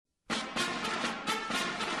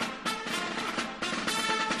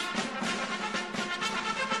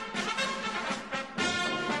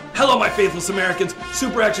Hello, my faithless Americans.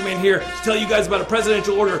 Super Action Man here to tell you guys about a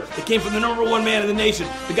presidential order that came from the #1 man in the nation,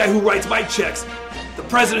 the guy who writes my checks, the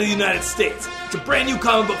President of the United States. It's a brand new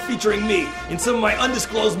comic book featuring me in some of my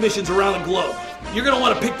undisclosed missions around the globe. You're going to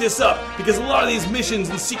want to pick this up because a lot of these missions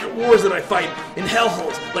and secret wars that I fight in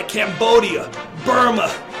hellholes like Cambodia,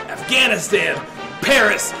 Burma, Afghanistan,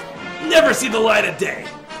 Paris never see the light of day.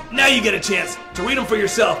 Now you get a chance to read them for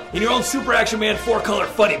yourself in your own Super Action Man 4-color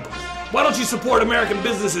funny book. Why don't you support American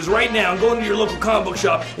businesses right now and go into your local comic book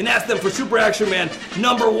shop and ask them for Super Action Man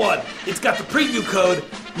 #1. It's got the preview code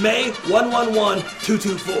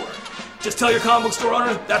May111224. Just tell your comic book store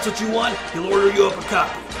owner that's what you want, he'll order you up a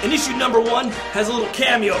copy. And issue #1 has a little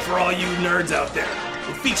cameo for all you nerds out there.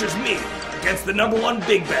 It features me against the #1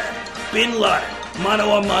 big bad, Bin Laden,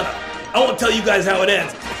 mano a mano. I won't tell you guys how it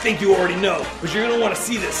ends, I think you already know, but you're going to want to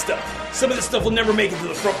see this stuff. Some of this stuff will never make it to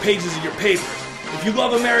the front pages of your papers. If you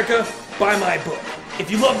love America, buy my book.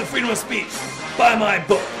 If you love the freedom of speech, buy my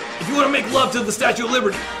book. If you want to make love to the Statue of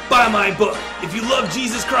Liberty, buy my book. If you love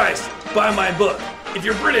Jesus Christ, buy my book. If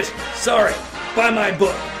you're British, sorry, buy my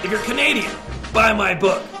book. If you're Canadian, buy my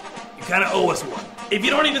book. You kind of owe us one. If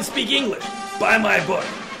you don't even speak English, buy my book.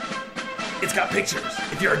 It's got pictures.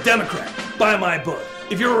 If you're a Democrat, buy my book.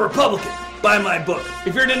 If you're a Republican, buy my book.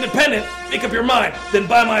 If you're an independent, make up your mind, then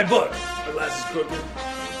buy my book. My glasses crooked.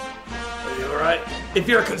 Are you alright? If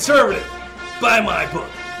you're a conservative, buy my book.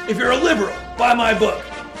 If you're a liberal, buy my book.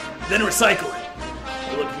 Then recycle it.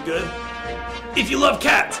 You looking good? If you love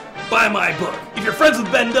cats, buy my book. If you're friends with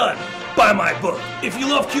Ben Dunn, buy my book. If you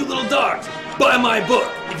love cute little dogs, buy my book.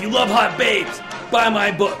 If you love hot babes, buy my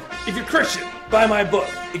book. If you're Christian, buy my book.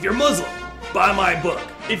 If you're Muslim, buy my book.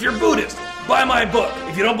 If you're Buddhist, buy my book.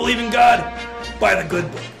 If you don't believe in God, buy the good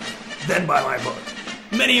book. Then buy my book.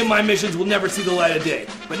 Many of my missions will never see the light of day,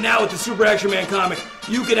 but now with the Super Action Man comic,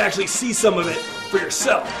 you can actually see some of it for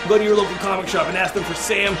yourself. Go to your local comic shop and ask them for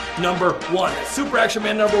Sam #1. That's Super Action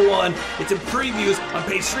Man #1. It's in previews on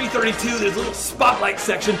page 332. There's a little spotlight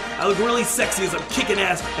section. I look really sexy as I'm kicking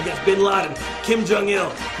ass against Bin Laden, Kim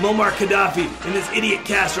Jong-il, Muammar Gaddafi, and this idiot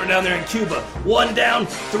Castro down there in Cuba. 1 down,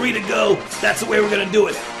 3 to go. That's the way we're going to do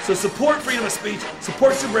it. So support freedom of speech,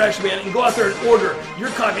 support Super Action Man, and go out there and order your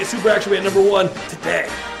copy of Super Action Man #1 today.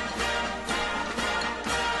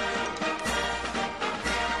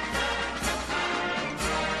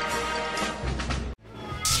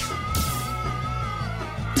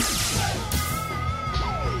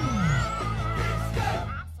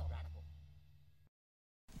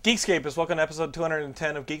 Geekscape is welcome to episode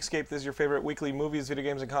 210 of Geekscape. This is your favorite weekly movies, video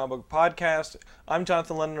games, and comic book podcast. I'm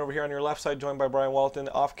Jonathan Lennon over here on your left side, joined by Brian Walton,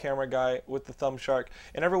 off-camera guy with the thumb shark.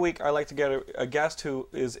 And every week I like to get a guest who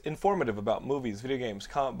is informative about movies, video games,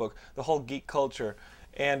 comic book, the whole geek culture.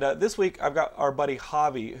 And this week I've got our buddy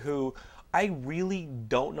Javi, who I really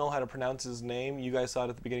don't know how to pronounce his name. You guys saw it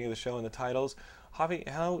at the beginning of the show in the titles. Javi,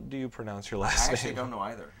 how do you pronounce your last name? I actually don't know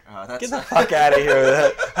either. Get the fuck out of here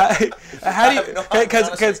with that. How do you?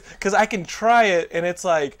 Because I can try it, and it's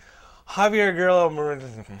like Javier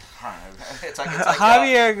Grillo-Marxuach. It's like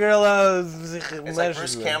Javier Grillo. It's like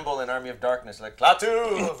Bruce Campbell in Army of Darkness, like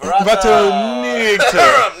Klaatu,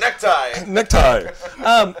 Vatu, necktie. Necktie.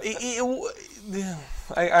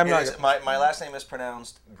 I'm not. My last name is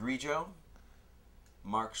pronounced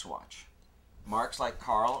Grillo-Marxuach. Marx like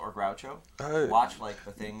Carl or Groucho. Watch like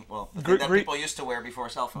the thing. Well, the thing that people used to wear before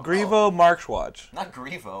cell phones. Marxuach. Not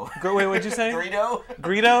Grivo. Wait, what'd you say? Greedo.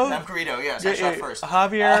 I'm Greedo. Yes, I shot first.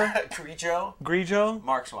 Javier. Grigio.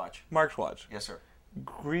 Marxuach. Yes, sir.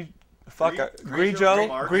 Grigio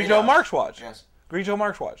Marxuach. Yes. Grigio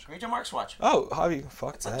Marxuach. Grigio Marxuach. Oh, Javi,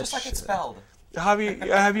 fuck that. Just like it's spelled. Javi,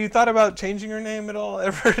 have you thought about changing your name at all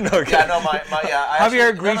ever? No. Okay. Yeah, no,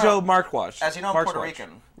 Javier Grillo-Marxuach. As you know, I'm Puerto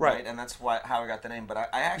Rican, right? And that's how I got the name. But I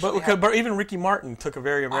actually. But even Ricky Martin took a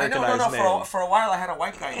very Americanized name. For a while, I had a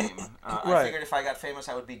white guy name. I figured if I got famous,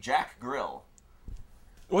 I would be Jack Grill.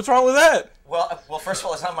 What's wrong with that? Well, first of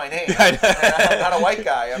all, it's not my name. I'm not a white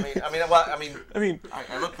guy. I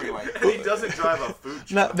look pretty white. And he doesn't drive a food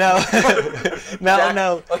truck. No.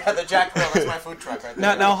 Look at the Jack Grill. That's my food truck right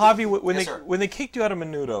there. Now, Javi, when they kicked you out of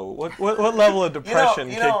Menudo, what level of depression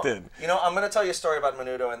kicked in? I'm going to tell you a story about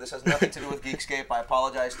Menudo, and this has nothing to do with Geekscape. I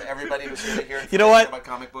apologize to everybody who's really here. You know what? About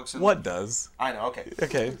comic books. What does? I know. Okay.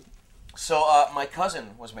 Okay. So my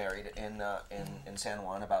cousin was married in San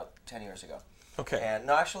Juan about 10 years ago. Okay. And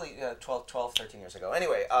no, actually, 12, 13 years ago.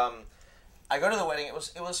 Anyway, I go to the wedding. It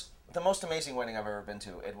was the most amazing wedding I've ever been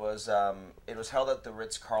to. It was held at the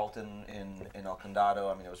Ritz-Carlton in El Condado.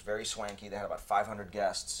 I mean, it was very swanky. They had about 500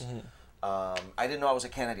 guests. Mm-hmm. I didn't know I was a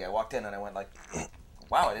Kennedy. I walked in and I went like,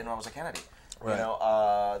 wow, I didn't know I was a Kennedy. You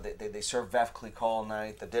know, they served Veuve Clicquot all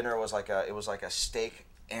night. The dinner was like a steak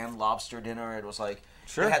and lobster dinner. It was like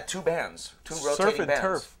they had two bands, two rotating bands.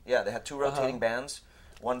 Turf. Yeah, they had two rotating bands.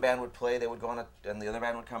 One band would play, they would go on, and the other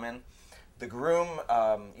band would come in. The groom,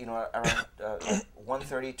 you know, around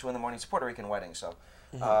 1:30, 2 in the morning. It's a Puerto Rican wedding, so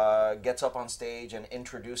gets up on stage and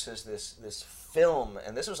introduces this film,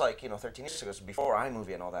 and this was like 13 years ago, so before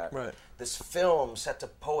iMovie and all that. Right. This film set to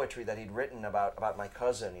poetry that he'd written about my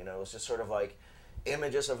cousin. You know, it was just sort of like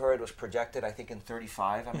images of her. It was projected, I think, in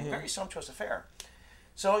 35. I mean, very sumptuous affair.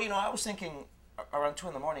 So I was thinking around 2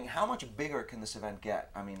 in the morning, how much bigger can this event get?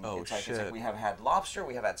 I mean, it's like we have had lobster,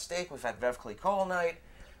 we have had steak, we've had Veuve Clicquot all night,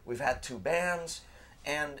 we've had two bands,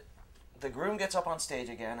 and the groom gets up on stage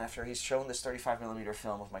again after he's shown this 35mm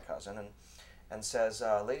film of my cousin and says,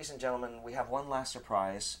 ladies and gentlemen, we have one last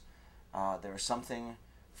surprise. There is something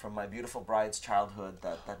from my beautiful bride's childhood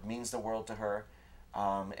that means the world to her,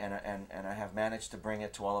 and I have managed to bring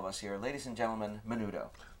it to all of us here. Ladies and gentlemen, Menudo.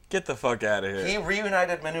 Get the fuck out of here. He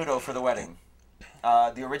reunited Menudo for the wedding.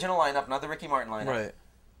 The original lineup, not the Ricky Martin lineup.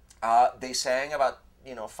 Right. They sang about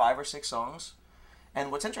 5 or 6 songs,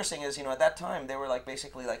 and what's interesting is at that time they were like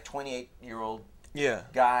basically like 28-year-old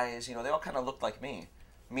guys. They all kind of looked like me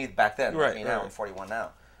back then. Right. Me now, I'm 41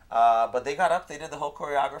 now. But they got up, they did the whole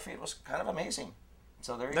choreography. It was kind of amazing.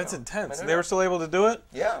 So there you go. That's intense. Menudo. They were still able to do it?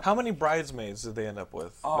 Yeah. How many bridesmaids did they end up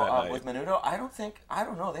with that night? With Menudo, I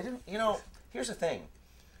don't know. They didn't. Here's the thing.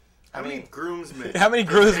 How many groomsmen? How many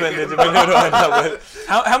groomsmen did Menudo end up with?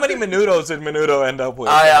 How many Menudos did Menudo end up with?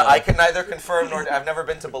 I can neither confirm nor I've never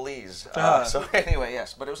been to Belize. So anyway,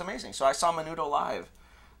 yes, but it was amazing. So I saw Menudo live.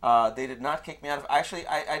 They did not kick me out of. Actually,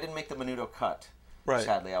 I didn't make the Menudo cut. Right.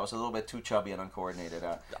 Sadly, I was a little bit too chubby and uncoordinated.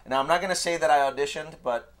 Now I'm not going to say that I auditioned,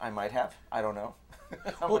 but I might have. I don't know.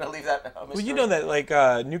 I'm going to leave that a mystery. Well, you know that like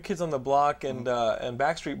New Kids on the Block and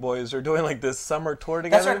Backstreet Boys are doing like this summer tour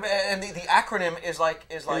That's together. right, and the acronym is like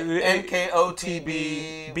NKOTB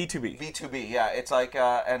B2B. B2B. Yeah, it's like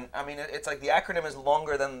and I mean it's like the acronym is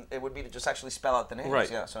longer than it would be to just actually spell out the names. Right.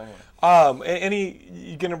 Yeah. So anyway.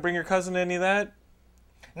 You gonna bring your cousin to any of that?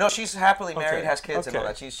 No, she's happily married, Okay. has kids and all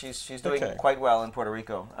that. She's doing quite well in Puerto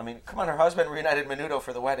Rico. I mean, come on, her husband reunited Menudo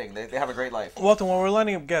for the wedding. They have a great life. Walton, while we're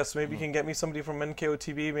lining up guests, maybe you can get me somebody from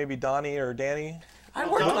NKOTB, maybe Donnie or Danny. I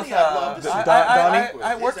worked Donnie, with I'd love to see Donnie.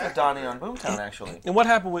 I worked with Donnie on Boomtown actually. And what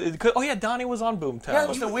happened with? Oh yeah, Donnie was on Boomtown. Yeah, it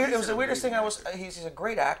was the weirdest thing. He's a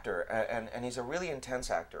great actor and he's a really intense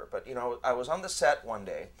actor. But I was on the set one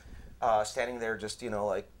day, standing there just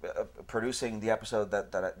producing the episode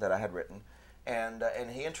that I had written. And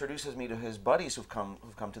he introduces me to his buddies who've come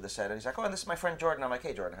to the set, and he's like, "Oh, and this is my friend Jordan." I'm like,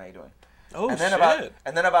 "Hey, Jordan, how you doing?" Oh, and then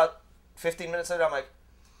shit. About 15 minutes later, I'm like,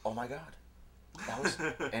 "Oh my God, that was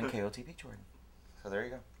NKOTB Jordan." So there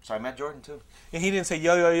you go. So I met Jordan too. And he didn't say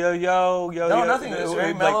yo yo yo yo yo. No, yo, nothing. It was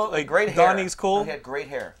very mellow. Like great hair. Donnie's cool. No, he had great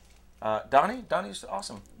hair. Donnie's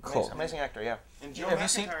awesome. Cool. Amazing actor. Yeah. And Joe Have you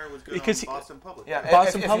seen? McIntyre was good Because on Boston Public. Yeah.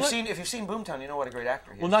 Boston if Public? you've seen Boomtown, you know what a great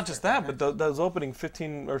actor he is. Well, not just that, but those opening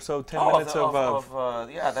 15 or so 10 Oh, minutes of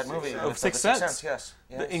that movie of The Sixth Sixth Sense. Yes.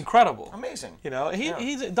 Incredible. Amazing.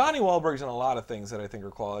 He's Donnie Wahlberg's in a lot of things that I think are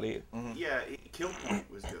quality. Yeah, Kill Point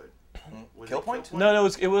was good. Was Kill it Point? No,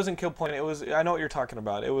 it wasn't Kill Point. It was. I know what you're talking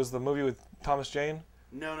about. It was the movie with Thomas Jane.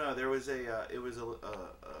 No, there was a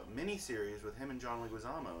mini series with him and John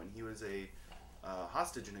Leguizamo, and he was a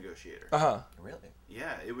hostage negotiator. Really?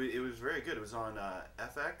 Yeah, it was very good. It was on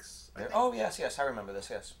FX. I think. Oh yes, I remember this.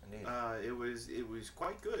 Yes, indeed. It was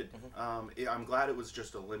quite good. I'm glad it was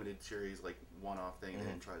just a limited series, like one-off thing. They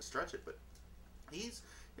didn't try to stretch it, but he's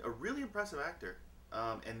a really impressive actor.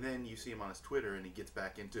 And then you see him on his Twitter, and he gets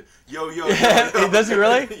back into yo. Does he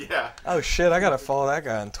really? Yeah. Oh shit! I gotta follow that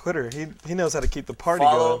guy on Twitter. He knows how to keep the party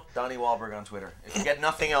Follow going. Donnie Wahlberg on Twitter. If you get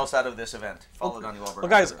nothing else out of this event, follow Donnie Wahlberg. Well,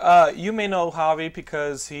 guys, on Twitter. you may know Javi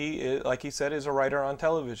because he, like he said, is a writer on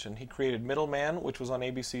television. He created Middleman, which was on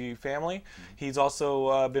ABC Family. He's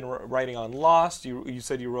also been writing on Lost. You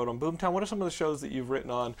said you wrote on Boomtown. What are some of the shows that you've written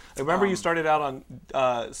on? I remember you started out on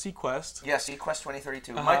Sequest. Yeah, Sequest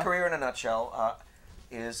 2032. My career in a nutshell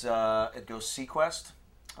is it goes Sequest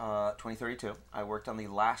 2032. I worked on the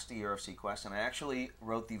last year of Sequest, and I actually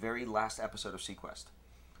wrote the very last episode of Sequest.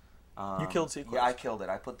 You killed Sequest? Yeah, I killed it.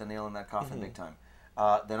 I put the nail in that coffin big time.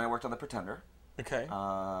 Then I worked on The Pretender. Okay.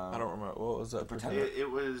 I don't remember. What was that? Pretender.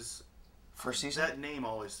 It was... First season? That name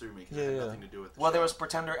always threw me because it had nothing to do with the Well, show. there was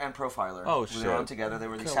Pretender and Profiler. Oh, We were on together. They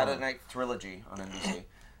were the Saturday Night Trilogy on NBC.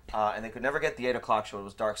 And they could never get the 8 o'clock show. It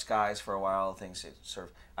was Dark Skies for a while. Things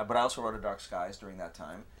sort of... but I also wrote a Dark Skies during that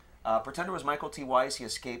time. Pretender was Michael T. Weiss. He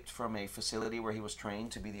escaped from a facility where he was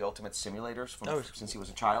trained to be the ultimate simulators since he was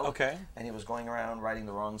a child. Okay. And he was going around righting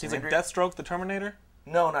the wrongs. He's like Deathstroke, the Terminator?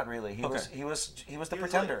 No, not really. He was the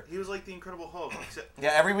Pretender. He was like the Incredible Hulk.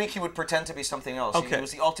 Yeah, every week he would pretend to be something else. Okay. He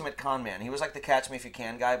was the ultimate con man. He was like the Catch Me If You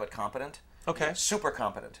Can guy, but competent. Okay. Super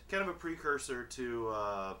competent. Kind of a precursor to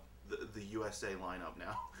the USA lineup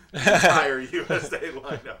now. The entire USA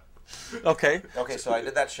lineup. Okay. Okay, so I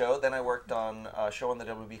did that show. Then I worked on a show on the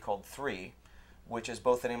WB called 3, which is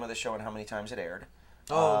both the name of the show and how many times it aired.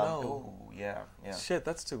 Oh, no. Oh, yeah. Shit,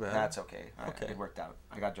 that's too bad. That's okay. Okay. It worked out.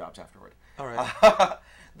 I got jobs afterward. All right.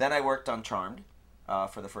 Then I worked on Charmed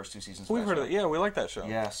for the first 2 seasons. We've heard of it. Yeah, we like that show.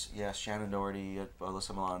 Yes. Shannon Doherty,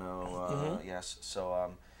 Alyssa Milano. Yes.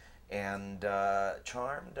 So,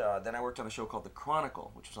 Charmed. Then I worked on a show called The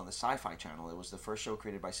Chronicle, which was on the Sci-Fi Channel. It was the first show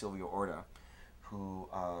created by Silvio Orta, who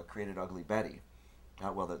created Ugly Betty.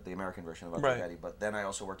 The American version of Ugly Betty. But then I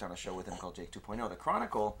also worked on a show with him called Jake 2.0. The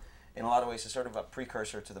Chronicle, in a lot of ways, is sort of a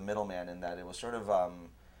precursor to The Middleman in that it was sort of a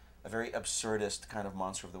very absurdist kind of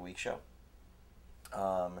Monster of the Week show.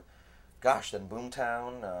 Then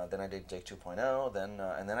Boomtown, then I did Jake 2.0,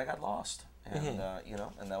 and then I got lost. And,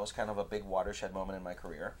 and that was kind of a big watershed moment in my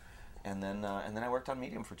career. And then I worked on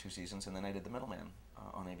Medium for 2 seasons, and then I did The Middleman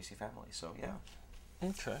on ABC Family. So, yeah.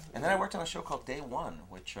 Okay. And then I worked on a show called Day One,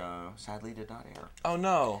 which sadly did not air. Oh,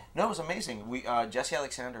 no. No, it was amazing. Jesse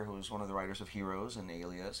Alexander, who was one of the writers of Heroes and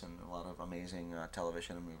Alias and a lot of amazing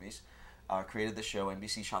television and movies, created the show.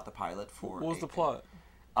 NBC shot the pilot for... What was the plot?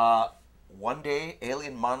 One day,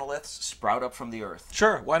 alien monoliths sprout up from the earth.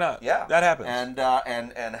 Sure, why not? Yeah. That happens.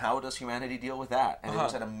 And how does humanity deal with that? And it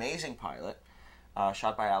was an amazing pilot,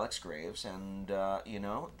 shot by Alex Graves, and,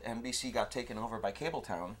 NBC got taken over by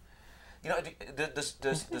Cabletown.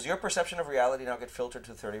 Does your perception of reality now get filtered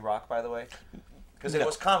to 30 Rock, by the way? Because it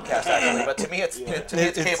was Comcast, actually, but to me it's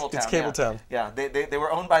Cabletown. It's Cabletown. Yeah, they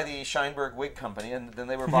were owned by the Scheinberg Wig Company, and then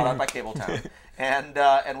they were bought out by Cabletown.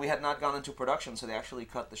 And we had not gone into production, so they actually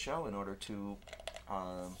cut the show in order to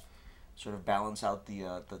sort of balance out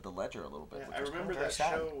the ledger a little bit. Yeah, I remember that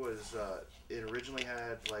show was, it originally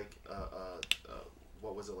had like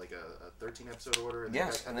what was it, like a 13-episode order? And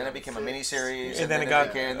yes, and then it became a miniseries. And then it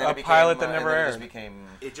got a pilot that never aired.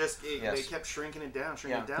 They kept shrinking it down.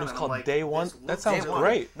 It was called Day One? That sounds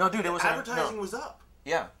great. No, dude, it was... Advertising was up.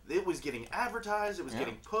 Yeah. It was getting advertised, it was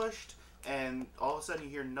getting pushed, and all of a sudden you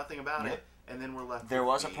hear nothing about it, and then we're left There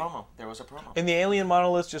was a promo. And the alien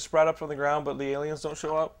monoliths just sprout up from the ground, but the aliens don't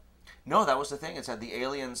show up? No, that was the thing. It said the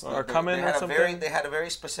aliens are coming or something. They had a very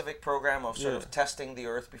specific program of sort of testing the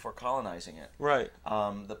Earth before colonizing it. Right.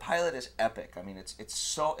 The pilot is epic. I mean, it's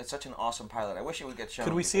such an awesome pilot. I wish it would get shown.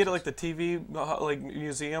 Could we see it at like the TV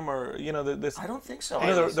museum or this? I don't think so.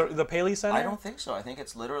 The Paley Center. I don't think so. I think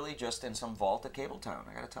it's literally just in some vault at Cabletown.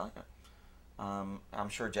 I got to tell you. I'm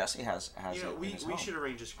sure Jesse has it. We should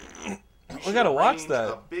arrange a screening. We got to watch that.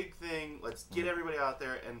 A big thing. Let's get everybody out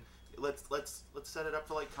there and. Let's set it up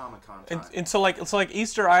for like Comic-Con time. And so like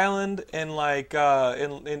Easter Island and like No, they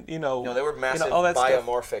were massive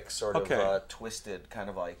biomorphic sort of twisted kind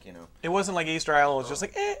of like It wasn't like Easter Island was just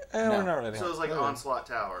like we're not ready. So it was like Onslaught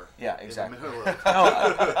Tower. Yeah, exactly.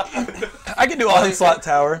 I can do Onslaught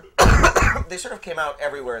Tower. They sort of came out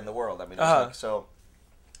everywhere in the world. I mean,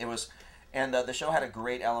 it was. And the show had a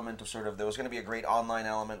great element of there was going to be a great online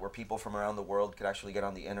element where people from around the world could actually get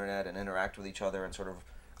on the internet and interact with each other and sort of.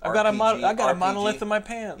 I got a monolith in my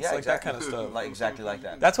pants, like that kind of stuff. Exactly like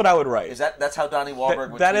that. That's what I would write. That's how Donnie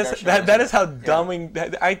Wahlberg would that is how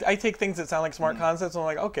dumbing. I take things that sound like smart concepts and I'm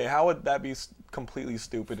like, okay, how would that be completely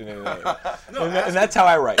stupid in any way? And that's how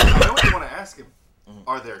I write. I know what you want to ask him.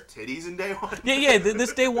 Are there titties in Day One? Yeah.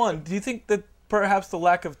 This Day One. Do you think that perhaps the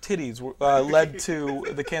lack of titties led to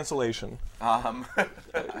the cancellation?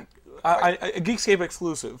 Geekscape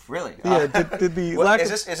exclusive. Really? Yeah. Did the lack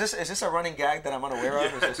is this a running gag that I'm unaware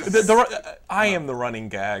of? I am the running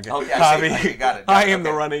gag. Okay, Javi. Got it. I am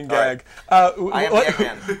the running gag. I am the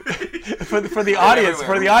Eggman. For the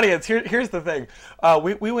audience, here's the thing.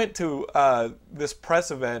 We went to this press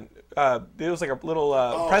event. It was like a little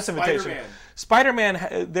press invitation.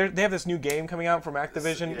 Spider-Man, they have this new game coming out from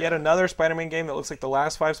Activision. Yet another Spider-Man game that looks like the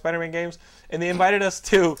last 5 Spider-Man games, and they invited us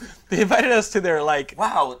to their like.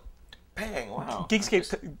 Wow. Wow.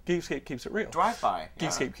 Geekscape keeps it real. Drive-by.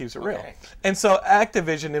 Geekscape keeps it real. And so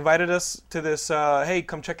Activision invited us to this, hey,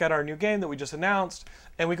 come check out our new game that we just announced.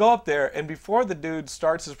 And we go up there, and before the dude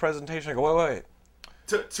starts his presentation, I go, wait.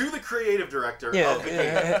 To the creative director of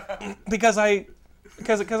the game. Because I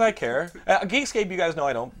care. Geekscape, you guys know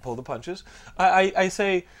I don't pull the punches. I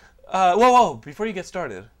say, whoa, before you get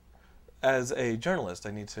started, as a journalist,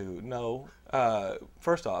 I need to know,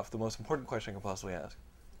 first off, the most important question I can possibly ask.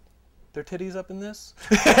 There titties up in this?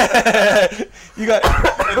 you got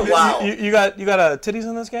Wow. You got titties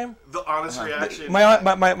in this game? The honest reaction. My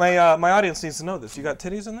audience needs to know this. You got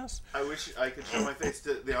titties in this? I wish I could show my face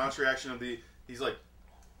to the honest reaction of he's like,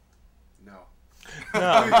 no.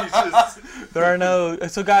 No. He's just, There are no.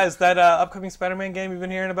 So guys, that upcoming Spider-Man game you've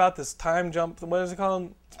been hearing about, this time jump. What is it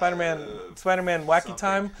called? Spider-Man Wacky something.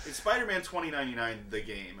 Time. It's Spider-Man 2099, the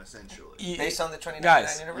game essentially. Based on the 2099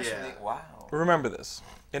 Guys. universe? Yeah. Wow. Remember this.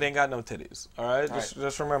 It ain't got no titties. All right.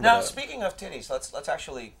 Just remember Now, that. speaking of titties, let's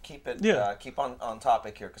actually keep it keep on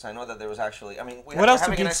topic here, because I know that there was actually. I mean, What else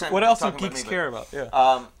do geeks care about?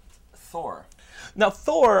 Yeah. Thor. Now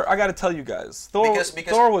Thor, I got to tell you guys, Because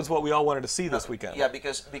Thor was what we all wanted to see this weekend. Yeah,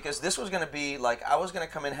 because this was going to be like, I was going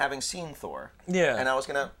to come in having seen Thor. Yeah. And I was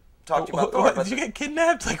going to talk to you about Thor. But Did you get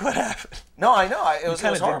kidnapped? Like what happened? No, I know. It was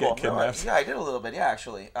kinda did horrible. get kidnapped. I did a little bit. Yeah,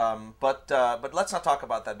 actually. But let's not talk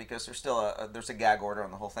about that, because there's still there's a gag order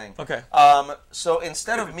on the whole thing. Okay. So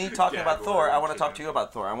instead of me talking Gag about Thor, order, I want to talk to you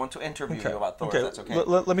about Thor. I want to interview you about Thor. Okay. If that's okay.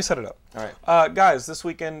 Let me set it up. All right. Guys, this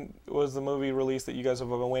weekend was the movie release that you guys have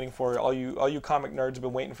been waiting for. All you comic nerds have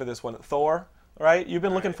been waiting for this one. Thor, right? You've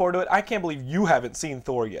been looking forward to it. I can't believe you haven't seen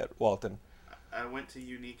Thor yet, Walton. I went to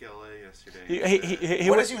Unique LA yesterday.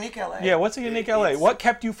 What is Unique LA? Yeah, what's a Unique LA? What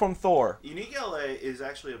kept you from Thor? Unique LA is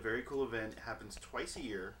actually a very cool event. It happens twice a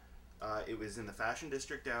year. It was in the Fashion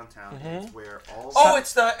District downtown. Mm-hmm. It's where all. Oh,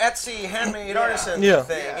 it's the Etsy handmade artisan Yeah.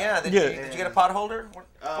 thing. Yeah. Did you get a pot holder? What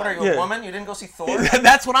are you, Yeah. a woman? You didn't go see Thor?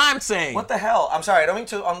 That's what I'm saying. What the hell? I'm sorry. I don't mean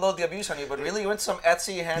to unload the abuse on you, but really, you went to some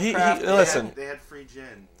Etsy handcraft? Listen. They had free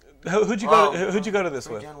gin. Who'd you Wow. go to this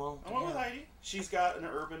with? I went with Heidi. She's got an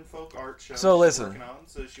urban folk art show. So she's listen. working on,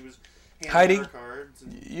 so she was Heidi, handing her cards.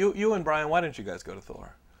 And You and Brian, why didn't you guys go to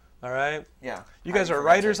Thor? All right. Yeah. You guys Heidi are forgot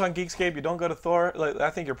writers to. on Geekscape. You don't go to Thor. Like,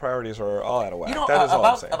 I think your priorities are all out of whack. You know, That is all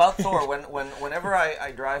I'm saying. about Thor, whenever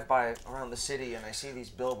I drive by around the city and I see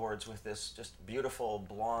these billboards with this just beautiful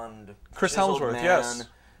blonde Chris chiseled Hemsworth, man, yes.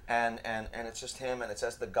 and it's just him, and it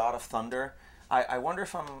says the God of Thunder. I wonder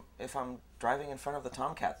if I'm driving in front of the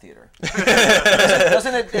Tomcat Theater.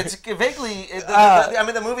 Doesn't it? It's vaguely. I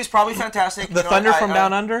mean, the movie's probably fantastic. The Thunder from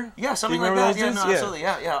Down Under. Yeah, something Do you like remember that. those Yeah, dudes? no, Yeah. absolutely.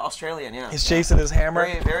 Yeah, Australian. Yeah. He's chasing his hammer.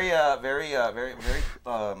 Very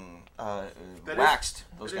that waxed. is-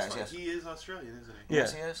 Those that is guys. fine. Yes. He is Australian, isn't he? Yeah.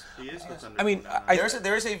 Yes, he is. He is the Thunder I mean, from Down Under.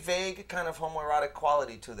 There is a vague kind of homoerotic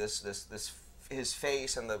quality to this his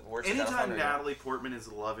face and the words. of God of Anytime Thunder. Natalie Portman is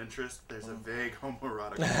the love interest, there's a vague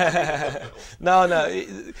homoerotic quality. No.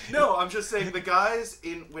 No, I'm just saying the guys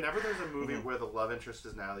whenever there's a movie where the love interest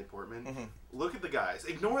is Natalie Portman, look at the guys.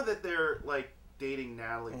 Ignore that they're like dating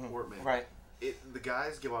Natalie Portman. Right. The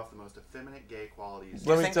guys give off the most effeminate gay qualities.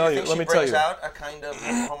 Let me tell you. She brings out a kind of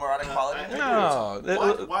homoerotic quality.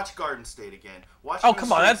 No. Watch Garden State again. Watch Oh, No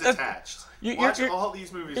come on, Strings that's- Attached. you're- Watch you're- all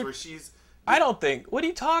these movies where she's. I don't think. What are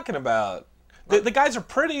you talking about? The guys are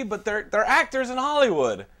pretty, but they're actors in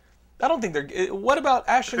Hollywood. I don't think they're. What about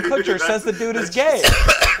Ashton Kutcher says the dude is gay?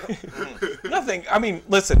 Nothing. I mean,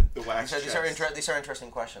 listen. The wax These are interesting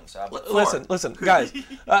questions. But Thor. Listen, guys.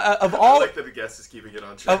 Of I all like that the guest is keeping it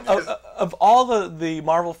on track. of all the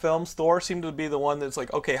Marvel films, Thor seemed to be the one that's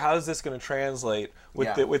like, okay, how is this going to translate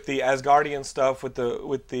with the Asgardian stuff, with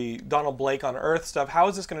the Donald Blake on Earth stuff? How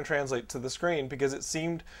is this going to translate to the screen? Because it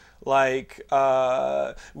seemed like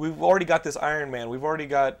we've already got this Iron Man. We've already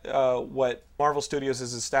got what Marvel Studios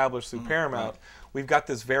has established through Paramount. Right. We've got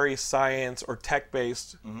this very science or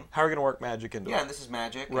tech-based. How are we going to work magic into it? Yeah, and this is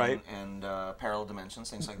magic, Right. and parallel dimensions,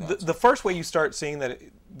 things like that. The first way you start seeing that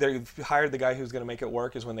they've hired the guy who's going to make it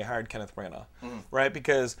work is when they hired Kenneth Branagh, right?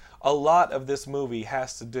 Because a lot of this movie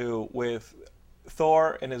has to do with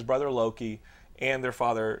Thor and his brother Loki and their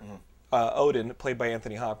father Odin, played by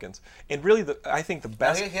Anthony Hopkins. And really, I think the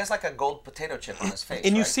best. Now, he has like a gold potato chip on his face.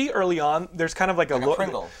 And you right? see early on, there's kind of like a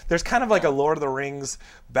Pringle. there's kind of like a Lord of the Rings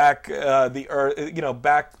back the Earth,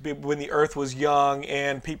 back when the Earth was young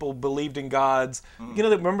and people believed in gods. You know,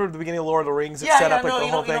 remember the beginning of Lord of the Rings? It set up like the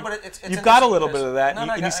whole thing. But it's You've got a little interesting bit of that,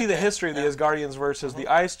 because- and you see the history of the Asgardians versus the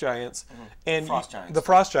Ice Giants, and Frost Giants. the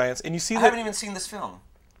Frost Giants, and you see I that haven't even seen this film.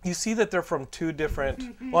 you see that they're from two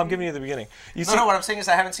different. Well, I'm giving you the beginning. You see, No, what I'm saying is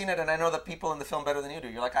I haven't seen it, and I know the people in the film better than you do.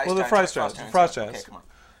 You're like Ice Well, the Giants, Frost like Giants. Okay, Giants. come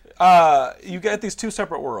on. You get these two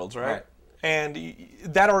separate worlds, right? Right. And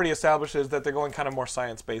that already establishes that they're going kind of more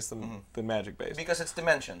science-based than magic-based. Because it's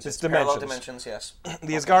dimensions. It's parallel dimensions. dimensions, yes.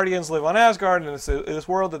 The Asgardians live on Asgard, and it's this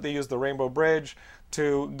world that they use the Rainbow Bridge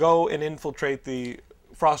to go and infiltrate the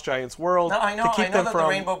frost giants world No, I know. to keep I know them that from the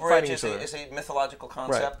Rainbow Bridge fighting is each other. is a mythological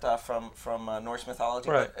concept from Norse mythology.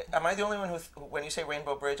 Right. But am I the only one who, when you say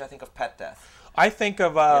Rainbow Bridge, I think of pet death? I think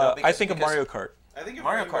of because Mario Kart. I think of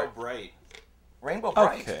Mario Rainbow Kart. Bright. Rainbow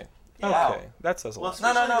Bright. Okay. Wow. Okay. That says a Well, lot.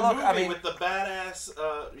 No, no, especially no, the look, I movie mean- with the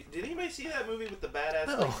badass. Did anybody see that movie with the badass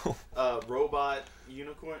No. robot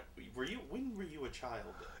unicorn? When were you a child?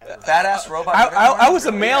 Badass robot. I was a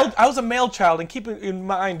Really? male. Yeah. I was a male child, and keep in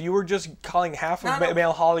mind, you were just calling half of No.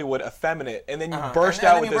 male Hollywood effeminate, and then you And burst then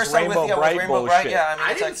out you with this burst out Rainbow with Bright Rainbow bullshit. Bright. Yeah, I mean,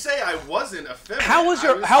 I it's didn't like, say I wasn't effeminate. How was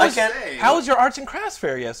your I was saying- how was your arts and crafts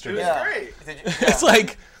fair It yesterday? was great. Did you, It's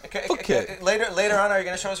like okay. Later on, are you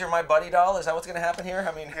going to show us your My Buddy doll? Is that what's going to happen here?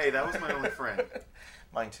 I mean, Hey, that was my only friend.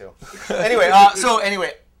 mine too.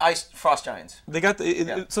 Anyway, Ice Frost Giants. they got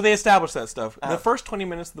so they established that stuff. The first 20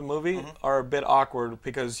 minutes of the movie are a bit awkward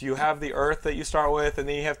because you have the Earth that you start with, and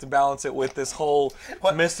then you have to balance it with this whole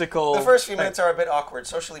mystical. The first few minutes are a bit awkward,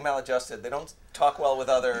 socially maladjusted. They don't talk well with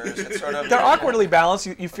others. It's sort of They're awkwardly balanced.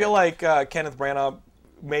 You feel like Kenneth Branagh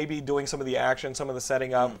maybe doing some of the action, some of the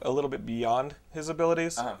setting up a little bit beyond his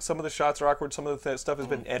abilities. Some of the shots are awkward. Some of the stuff has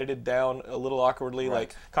been edited down a little awkwardly,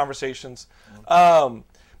 like conversations.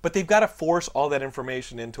 But they've got to force all that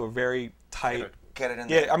information into a very tight. Get it in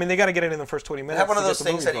there. Yeah, I mean they got to get it in the first 20 They minutes. have one of to get those the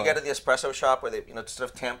things movie that you going. get at the espresso shop where they, sort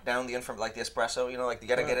of tamp down the info, like the espresso. Like you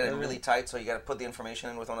got to get it in really tight, so you got to put the information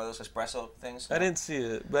in with one of those espresso things. I didn't see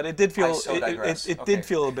it, but it did feel so digress. it Okay. did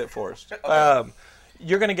feel a bit forced. Okay.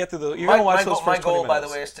 You're gonna get through the. You're gonna watch those my first 20 goal, minutes. by the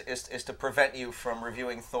way, is to prevent you from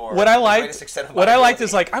reviewing Thor. What to I the liked, greatest extent of what my I liked ability.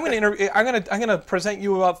 is like I'm gonna present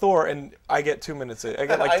you about Thor, and I get 2 minutes. I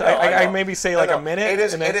get like I I know. maybe say No, like no. a minute. It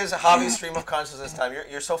is and then- it is a Javi's stream of consciousness time.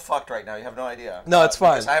 You're so fucked right now. You have no idea. No, it's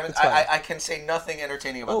fine. Because I haven't. It's fine. I can say nothing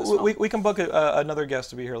entertaining about this Oh, film. we can book another guest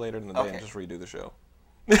to be here later in the day Okay. and just redo the show.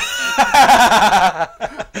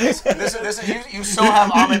 You so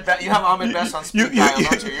have Ahmed. You have Ahmed Best on speed dial,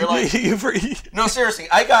 don't you? You're like, no, seriously.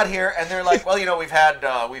 I got here and they're like, well, we've had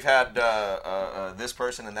this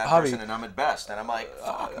person and that Javi. person and Ahmed Best, and I'm like,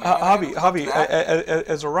 fuck, man, Javi, that?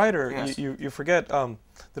 as a writer, Yes. you forget the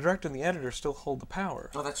director and the editor still hold the power.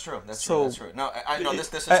 No, that's true. That's So- true. That's true. No, I know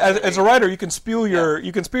this is As a writer, you can spew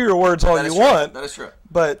your words all that is you true. want, That is true.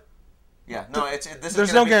 but Yeah, no, this is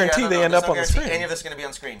There's gonna no be, guarantee they end there's up no on the guarantee screen. Any of this is going to be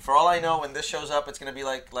on screen. For all I know, when this shows up, it's going to be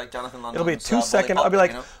like Jonathan London's. it'll be a 2 Bully second. I'll be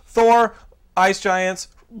Pulpit, like Thor, Ice Giants.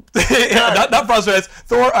 not Frost Giants.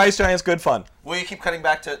 Thor, Ice Giants, good fun. Will you keep cutting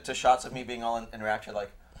back to shots of me being all in rapture,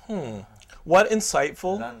 like? What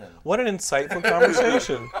insightful! London. What an insightful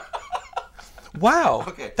conversation! Wow,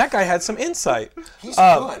 Okay. that guy had some insight. He's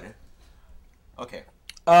good. Okay.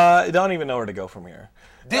 I don't even know where to go from here.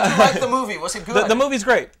 Did you like the movie? Was it good? The movie's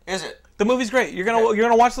great. Is it? The movie's great. You're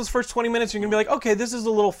gonna watch those first 20 minutes. You're gonna be like, okay, this is a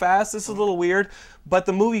little fast. This is a little weird, but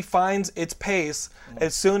the movie finds its pace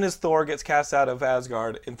as soon as Thor gets cast out of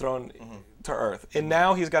Asgard and thrown to Earth. And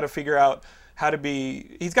now he's got to figure out how to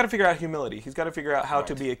be. He's got to figure out humility. He's got to figure out how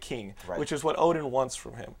to be a king, which is what Odin wants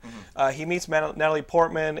from him. He meets Natalie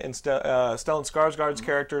Portman and Stellan Skarsgård's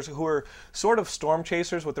characters, who are sort of storm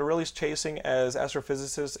chasers. What they're really chasing as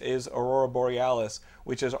astrophysicists is Aurora Borealis,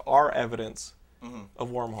 which is our evidence of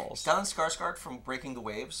wormholes. Stellan Skarsgård from Breaking the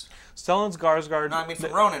Waves. Stellan Skarsgård. No, I mean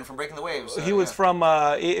from Ronin from Breaking the Waves. He was from.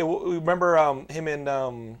 Remember him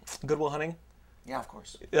in Good Will Hunting? Yeah, of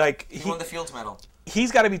course. Like He won the Fields Medal.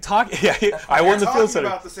 he's got to be talking. Yeah, I won the Talking field center.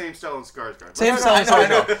 about the same Stellan Skarsgård. Same Right? Stellan I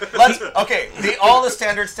know. Skarsgård. All the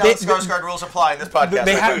standard Stellan Skarsgård rules apply in this podcast.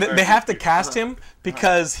 They have to cast him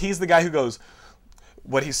because he's the guy who goes,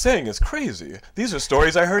 what he's saying is crazy. These are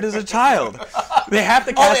stories I heard as a child. They have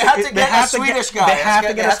to cast. they have to get a Swedish guy. They have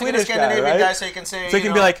to get a Swedish guy, Scandinavian right? guy, so you can say. So he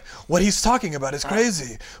can be like, what he's talking about is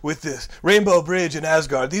crazy. With this Rainbow Bridge in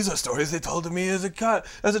Asgard, these are stories they told to me as a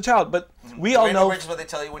child. But we all Rainbow know. Bridge is what they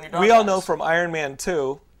tell you when you're dog We all dies. know from Iron Man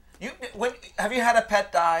 2. Have you had a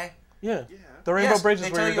pet die? Yeah. The Rainbow Yes, Bridge is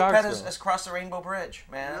they where tell your you your dogs pet go. has crossed the Rainbow Bridge,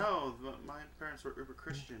 man. No, my parents were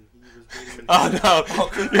Christian. He was waiting. Oh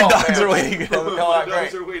no! Your dogs are waiting. No, My great.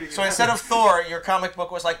 dogs are waiting. So instead of Thor, your comic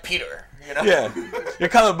book was like Peter. You know? Yeah, your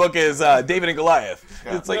comic book is David and Goliath.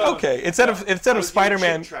 It's like okay, instead of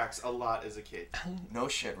Spider-Man, Chick tracks a lot as a kid. No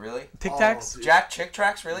shit, really? Tic Tacs. dude. Jack Chick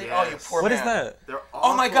Tracks, really? Yes. Oh, you poor What man. is that? They're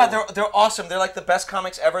Oh my awful. God, they're awesome. They're like the best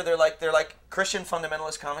comics ever. They're like Christian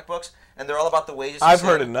fundamentalist comic books, and they're all about the wages. of I've sin.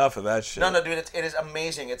 heard enough of that shit. No, dude, it is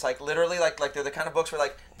amazing. It's like literally like they're the kind of books where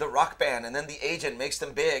like the rock band, and then the agent makes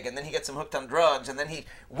them big, and then he gets them hooked on drugs, and then he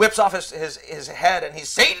whips off his head, and he's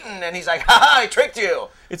Satan, and he's like, ha ha, I tricked you.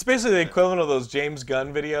 It's basically the equivalent of those James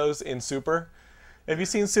Gunn videos in Super. Have you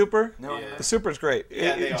seen Super? No. Yeah. The Super's great.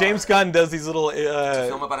 Yeah, they James are. Gunn does these little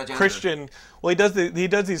film about a janitor. Christian. Well, he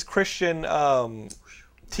does these Christian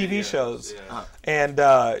TV shows. Yeah. And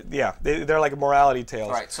they're like morality tales.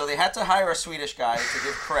 All right, so they had to hire a Swedish guy to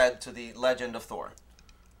give cred to the legend of Thor.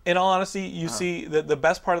 In all honesty, you see the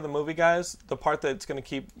best part of the movie, guys, the part that's going to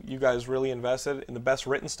keep you guys really invested in the best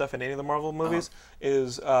written stuff in any of the Marvel movies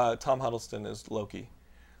is Tom Hiddleston as Loki.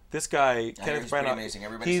 This guy, Kenneth Branagh, amazing.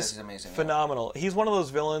 Everybody says he's amazing. Phenomenal. Yeah. He's one of those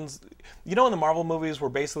villains. You know, in the Marvel movies, where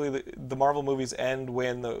basically the Marvel movies end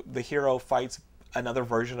when the hero fights another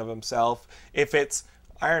version of himself. If it's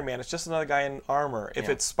Iron Man, it's just another guy in armor. If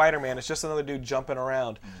it's Spider-Man, it's just another dude jumping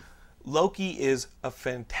around. Loki is a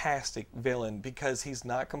fantastic villain because he's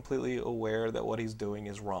not completely aware that what he's doing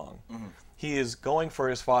is wrong. He is going for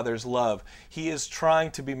his father's love. He is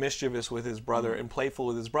trying to be mischievous with his brother and playful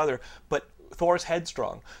with his brother, but Thor's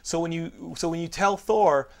headstrong. So when you tell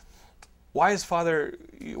Thor, why does father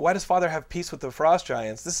have peace with the frost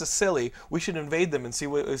giants? This is silly. We should invade them and see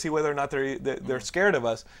whether or not they're scared of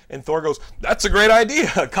us. And Thor goes, that's a great idea,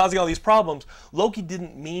 causing all these problems. Loki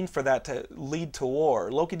didn't mean for that to lead to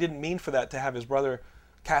war. Loki didn't mean for that to have his brother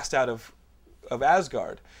cast out of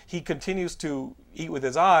Asgard. He continues to eat with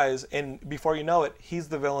his eyes, and before you know it, he's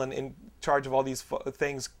the villain in charge of all these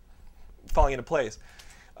things falling into place.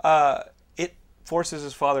 It forces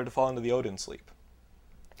his father to fall into the Odin sleep.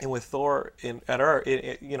 And with Thor on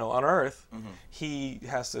Earth, he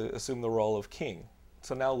has to assume the role of king.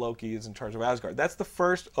 So now Loki is in charge of Asgard. That's the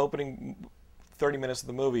first opening 30 minutes of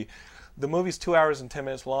the movie. The movie's 2 hours and 10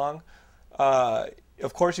 minutes long.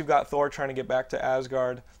 Of course, you've got Thor trying to get back to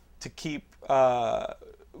Asgard to keep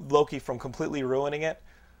Loki from completely ruining it.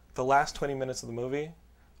 The last 20 minutes of the movie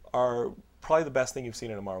are probably the best thing you've seen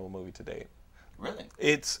in a Marvel movie to date. Really?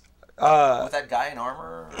 It's with that guy in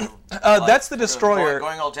armor? That's the Destroyer.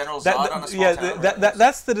 Going all General Zod on a small town?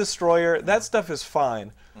 That's the Destroyer. That stuff is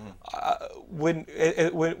fine.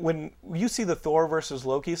 When you see the Thor versus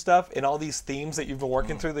Loki stuff and all these themes that you've been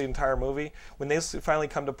working through the entire movie, when they finally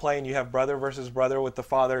come to play and you have brother versus brother with the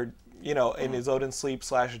father, in his Odin sleep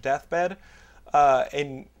 / deathbed,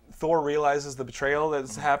 and Thor realizes the betrayal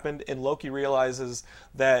that's happened, and Loki realizes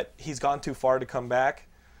that he's gone too far to come back.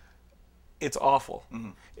 It's awful,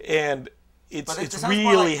 and it's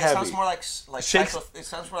really heavy. It sounds more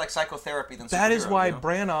like psychotherapy than superhero. That is why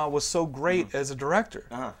Branagh was so great as a director,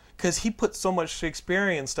 because he put so much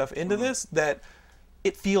Shakespearean stuff into this that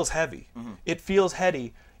it feels heavy. It feels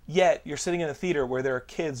heady. Yet you're sitting in a theater where there are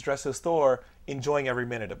kids dressed as Thor, enjoying every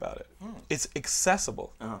minute about it. It's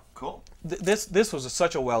accessible. Cool. This was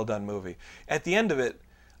such a well done movie. At the end of it,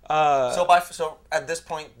 so at this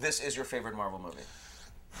point, this is your favorite Marvel movie.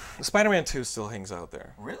 Spider-Man 2 still hangs out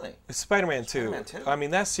there. Really? Spider-Man 2. I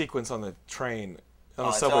mean, that sequence on the train, on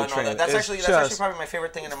the subway train, that's actually probably my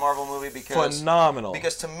favorite thing in a Marvel movie because phenomenal.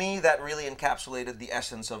 Because to me, that really encapsulated the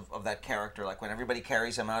essence of that character. Like when everybody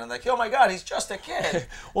carries him out and like, oh my God, he's just a kid.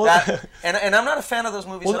 And I'm not a fan of those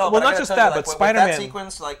movies at all. Well, not just that, but Spider-Man. That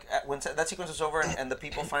sequence, when that sequence was over and the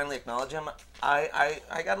people finally acknowledge him, I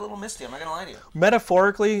got a little misty. I'm not gonna lie to you.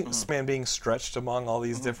 Metaphorically, Spider-Man being stretched among all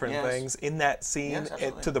these different things in that scene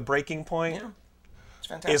to the breaking point it's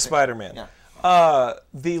fantastic. Is Spider-Man.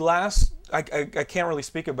 The last, I can't really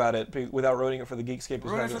speak about it without ruining it for the Geekscape.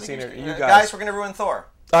 You guys, we're gonna ruin Thor.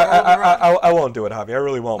 I won't do it, Javi. I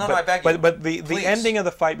really won't. No, I beg you. But the ending of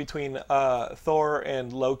the fight between Thor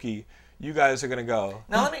and Loki, you guys are gonna go.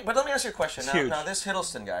 Now let me ask you a question. Now this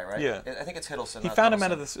Hiddleston guy, right? Yeah. I think it's Hiddleston. He found him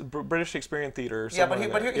out of this British Shakespearean theater.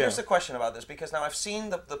 Here's the question about this, because now I've seen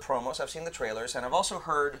the promos, I've seen the trailers, and I've also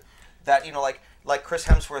heard that like Chris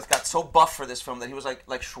Hemsworth got so buff for this film that he was like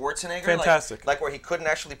Schwarzenegger. Fantastic. Like where he couldn't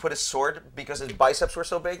actually put his sword because his biceps were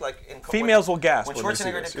so big. Like females will gasp when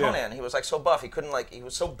Schwarzenegger did Conan. He was like so buff he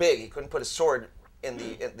was so big he couldn't put his sword in the.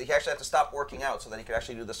 He actually had to stop working out so that he could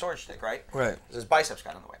actually do the sword shtick, right? Right. Because his biceps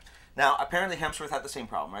got in the way. Now apparently Hemsworth had the same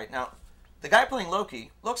problem, right? Now the guy playing Loki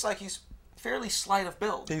looks like he's fairly slight of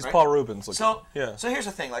build. He's Paul Rubens looking. So here's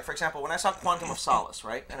the thing. Like for example, when I saw Quantum of Solace,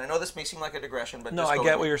 right? And I know this may seem like a digression, but no, I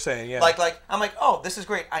get what you're saying. Yeah. Like I'm like, oh, this is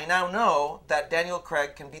great. I now know that Daniel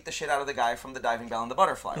Craig can beat the shit out of the guy from The Diving Bell and the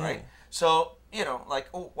Butterfly, right? So like,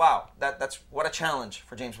 oh wow, that's what a challenge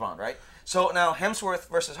for James Bond, right? So now Hemsworth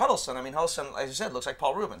versus Huddleston. I mean, Huddleston, as you said, looks like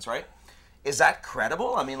Paul Rubens, right? Is that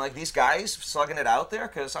credible? I mean, like these guys slugging it out there?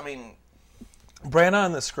 Because I mean, Branagh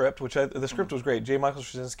in the script, the script was great. J. Michael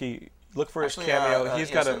Straczynski. Look for his cameo.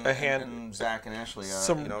 He's got a hand. And Zach and Ashley,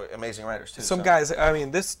 amazing writers too. Some guys. I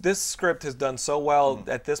mean, this script has done so well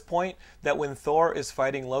at this point that when Thor is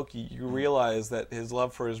fighting Loki, you realize that his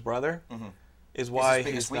love for his brother is why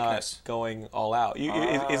he's not going all out.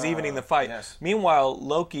 Is evening the fight. Yes. Meanwhile,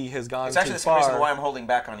 Loki has gone too far. It's actually the same reason why I'm holding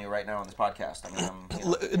back on you right now on this podcast. I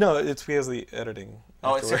mean, No, it's because of the editing.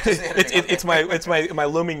 Oh, it's afterwards. just the editing. It's my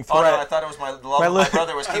looming Oh threat. no, I thought it was my love of my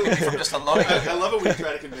brother was keeping me from just unloading it. I love it when you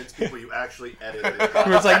try to convince people you actually edited it.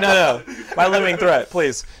 It's like, no, my looming threat.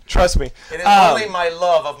 Please trust me. It is only my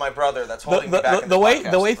love of my brother that's holding me back. The way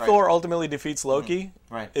right. Thor ultimately defeats Loki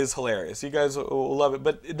Right. is hilarious. You guys will love it,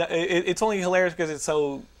 but it's only hilarious because it's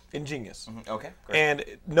so ingenious. Okay, great. And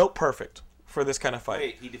note perfect for this kind of fight.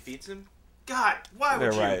 Wait, he defeats him? God, why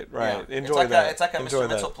would you? Right. Yeah. Enjoy that. It's like a Enjoy Mr.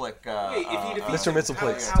 that. Mitzelplick. Wait, if he defeats Mr. him,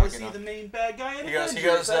 Mitzelplick. how is he the main bad guy in He goes, You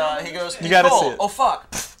gotta see it. oh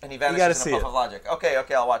fuck, and he gotta vanishes see in a puff it. of logic.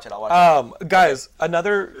 Okay, I'll watch it. Guys,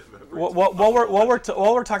 another while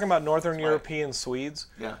we're talking about Northern European Swedes,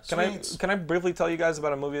 Yeah. Can I briefly tell you guys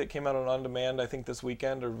about a movie that came out on demand? I think this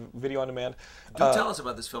weekend or video on demand. Do tell us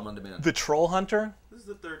about this film on demand. The Troll Hunter. This is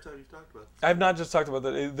the third time you've talked about it. I've not just talked about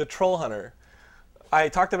the Troll Hunter. I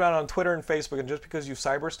talked about it on Twitter and Facebook, and just because you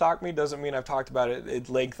cyberstalked me doesn't mean I've talked about it at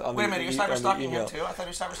length on Wait a the minute, you're on the cyberstalking email. him too? I thought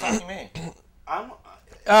you were cyberstalking me.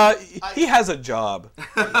 He has a job.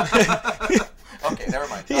 Okay, never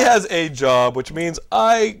mind. He has a job, which means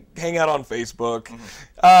I hang out on Facebook.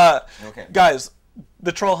 Okay. Guys,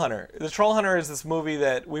 The Troll Hunter. The Troll Hunter is this movie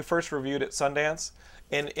that we first reviewed at Sundance,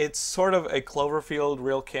 and it's sort of a Cloverfield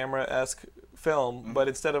real camera-esque film, but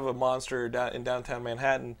instead of a monster in downtown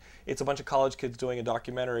Manhattan, it's a bunch of college kids doing a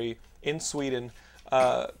documentary in Sweden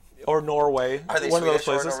or Norway. Are they one Swedish of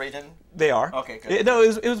those places. or Norwegian? They are. Okay, good.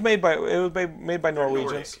 It was made by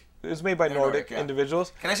Norwegians. Nordic. It was made by Nordic yeah.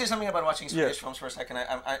 individuals. Can I say something about watching Swedish films for a second?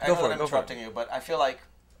 I Go know for that it, I'm go for it. interrupting you, but I feel like,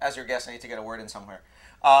 as your guest, I need to get a word in somewhere.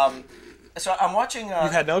 So I'm watching. You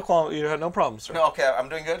had no problems, sir. No, okay, I'm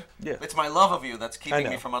doing good. Yeah. It's my love of you that's keeping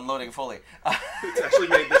know. me from unloading fully. It's actually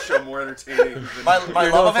made this show more entertaining. Than my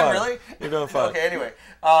You're love of doing him, fine. really? You're doing fine. Okay, anyway.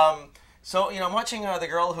 So, I'm watching the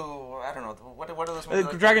girl who, I don't know, what are those movies?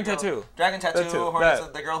 Like, Dragon the girl- Tattoo. Dragon Tattoo, Tattoo, Hornets,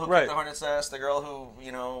 that. the girl who Right. cooked the hornet's nest, the girl who,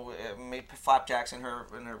 made flapjacks in her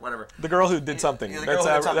whatever. The girl who did something. Yeah, the girl who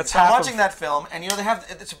did something. That's So I'm half watching of, that film, and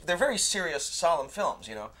they're very serious, solemn films,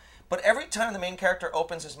 But every time the main character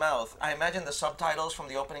opens his mouth, I imagine the subtitles from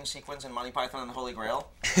the opening sequence in Monty Python and the Holy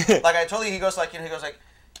Grail. Like I told you, he goes like,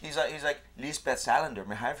 he's like Lisbeth Salander,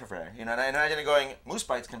 my Haferfrey. And I imagine it going, moose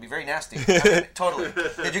bites can be very nasty. I mean, totally.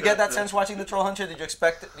 Did you get that sense watching The Troll Hunter? Did you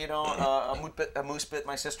expect, a moose bit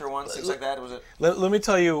my sister once, things like that? Was it? let me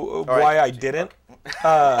tell you why right. I didn't.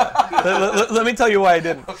 Let me tell you why I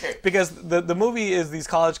didn't. Okay. Because the movie is these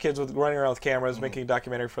college kids running around with cameras, making a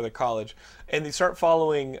documentary for the college, and they start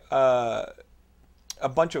following a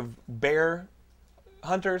bunch of bear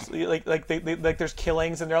hunters, like there's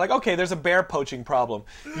killings, and they're like, okay, there's a bear poaching problem.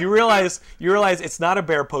 You realize it's not a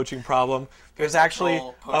bear poaching problem. There's actually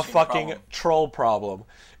a fucking troll problem.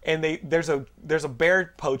 And there's a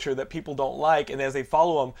bear poacher that people don't like, and as they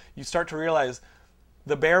follow him, you start to realize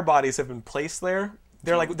the bear bodies have been placed there.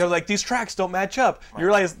 They're like these tracks don't match up. Right. You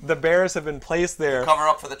realize the bears have been placed there to cover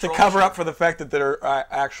up for the trolls. To cover up for the fact that they're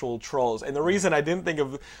actual trolls. And the reason I didn't think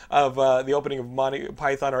of the opening of Monty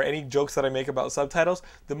Python or any jokes that I make about subtitles,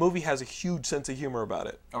 the movie has a huge sense of humor about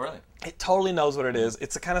it. Oh, really? It totally knows what it is.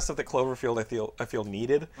 It's the kind of stuff that Cloverfield I feel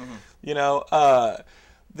needed.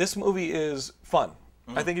 This movie is fun.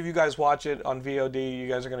 I think if you guys watch it on VOD, you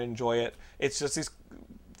guys are going to enjoy it. It's just these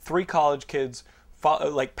 3 college kids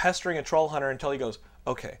pestering a troll hunter until he goes,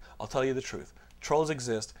 okay, I'll tell you the truth. Trolls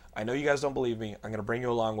exist. I know you guys don't believe me. I'm going to bring you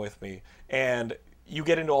along with me. And you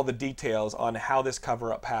get into all the details on how this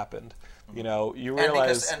cover-up happened. You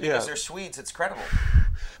realize... And because they're Swedes, it's credible.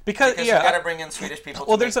 Because you got to bring in Swedish people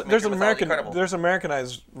to there's an credible. There's an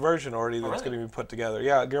Americanized version already that's really? going to be put together.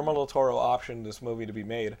 Yeah, Guillermo del Toro optioned this movie to be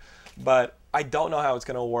made. But I don't know how it's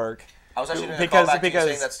going to work. I was actually going to call back to you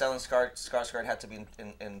saying that Stellan Skarsgård had to be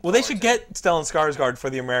in well, they should get Stellan Skarsgård for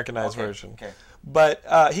the Americanized version. Okay. But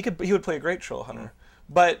he would play a great troll hunter.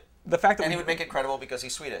 But the fact that he would make it credible because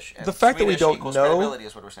he's Swedish. And the fact Swedish that we don't equals know credibility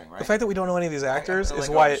is what we're saying, right? The fact that we don't know any of these actors is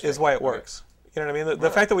why it works. You know what I mean? The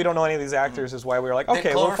fact that we don't know any of these actors is why we were like,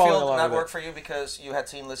 okay, we're following along. Did Cloverfield not with work for you because you had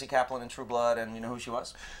seen Lizzie Kaplan in True Blood and you know who she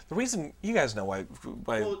was? The reason you guys know why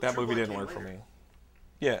that movie didn't work for me.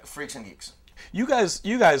 Yeah, Freaks and Geeks. You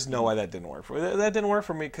guys know why that didn't work for me. That didn't work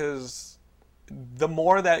for me because the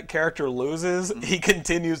more that character loses, he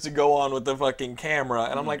continues to go on with the fucking camera.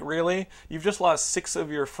 And I'm like, really? You've just lost 6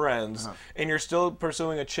 of your friends, and you're still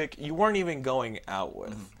pursuing a chick you weren't even going out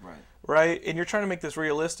with. Right. right? And you're trying to make this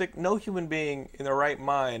realistic. No human being in their right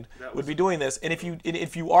mind would be doing this. And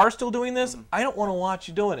if you are still doing this, I don't want to watch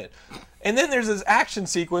you doing it. And then there's this action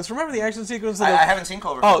sequence. Remember the action sequence? I haven't seen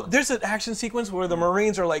Cloverfield. Oh, there's an action sequence where the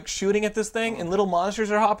Marines are like shooting at this thing, and little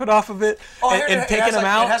monsters are hopping off of it and taking them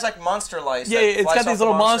out. It has like monster lice. Yeah, it's got these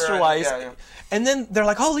little monster lice. Yeah. And then they're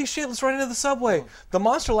like, holy shit, let's run into the subway. The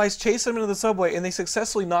monster lice chase them into the subway, and they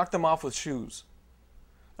successfully knock them off with shoes.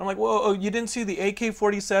 I'm like, whoa, you didn't see the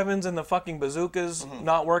AK-47s and the fucking bazookas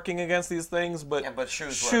not working against these things, but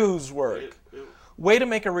shoes work. Way to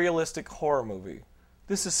make a realistic horror movie.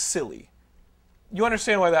 This is silly. You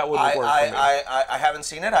understand why that wouldn't work for me. I haven't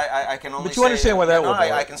seen it. I can only. But you understand why that would work.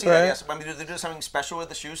 I can see that. Yes. I mean, do they do something special with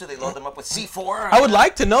the shoes? Do they load them up with C4? I would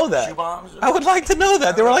like to know that. Shoe bombs? I would like to know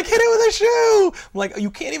that. They were like, hit it with a shoe. I'm like,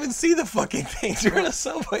 you can't even see the fucking things. You're in a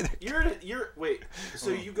subway. Wait. So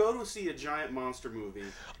you go to see a giant monster movie,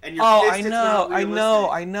 and you're I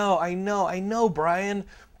know, Brian,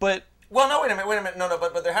 but. Well, no, wait a minute. No,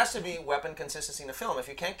 but there has to be weapon consistency in a film. If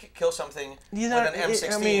you can't kill something with an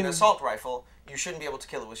M16 assault rifle, you shouldn't be able to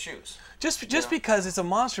kill it with shoes. Just because it's a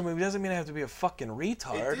monster movie doesn't mean I have to be a fucking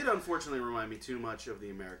retard. It did unfortunately remind me too much of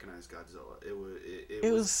the Americanized Godzilla.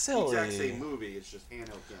 It was silly. The exact same movie. It's just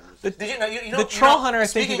handheld cameras. The Troll Hunter, I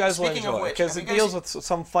think you guys will enjoy because it deals with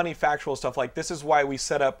some funny factual stuff. Like this is why we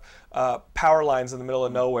set up power lines in the middle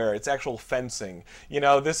of nowhere. It's actual fencing.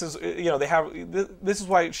 This is this is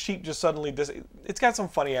why sheep just suddenly. It's got some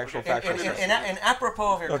funny actual factual stuff. And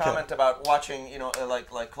apropos of your comment about watching,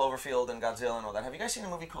 like Cloverfield and Godzilla and all that, have you guys seen a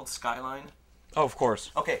movie called Skyline? Oh, of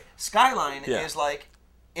course. Okay, Skyline is like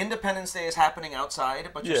Independence Day is happening outside,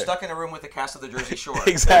 but you're stuck in a room with the cast of the Jersey Shore.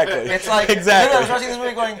 Exactly. It's like, I was watching this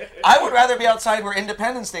movie going, I would rather be outside where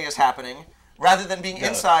Independence Day is happening rather than being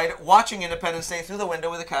inside watching Independence Day through the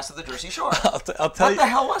window with the cast of the Jersey What the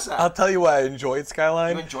hell was that? I'll tell you why I enjoyed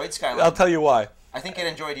Skyline. You enjoyed Skyline? I'll tell you why. I think it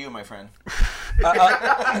enjoyed you, my friend. That's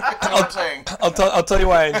what I'm saying. I'll tell you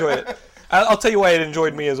why I enjoyed it. I'll tell you why it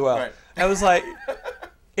enjoyed me as well. Right. I was like,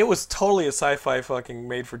 it was totally a sci-fi fucking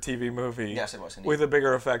made-for-TV movie. Yes, it was indeed. With a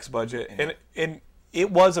bigger effects budget, and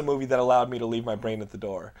it was a movie that allowed me to leave my brain at the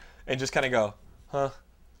door and just kind of go, huh,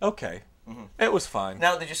 okay, it was fine.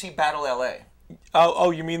 Now, did you see Battle L.A.?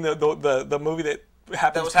 Oh, you mean the movie that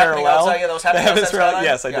happens was parallel? Happening outside, that was happening outside.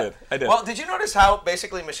 Yes, I did. Well, did you notice how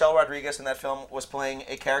basically Michelle Rodriguez in that film was playing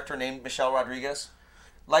a character named Michelle Rodriguez?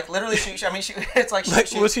 Like literally, it's like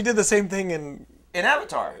she did the same thing in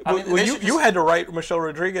Avatar. You had to write Michelle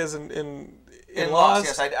Rodriguez in Lost.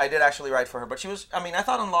 Yes, I did actually write for her, but she was. I mean, I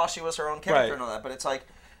thought in Lost she was her own character and all that, but it's like.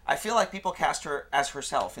 I feel like people cast her as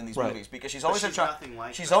herself in these movies because she's always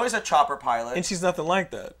always a chopper pilot, and she's nothing like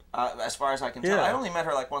that. As far as I can tell, I only met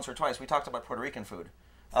her like once or twice. We talked about Puerto Rican food,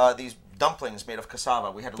 these dumplings made of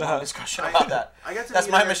cassava. We had a long discussion about that. That's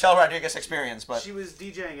my Michelle Rodriguez experience. But she was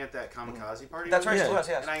DJing at that kamikaze party. That's right, she was.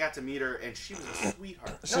 Yes, and I got to meet her, and she was a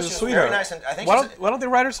sweetheart. She was a sweetheart. Very nice, and I think why don't they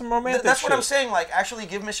write her some romantic? That's what I'm saying. Like, actually,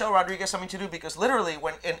 give Michelle Rodriguez something to do because literally,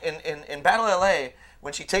 when in Battle LA.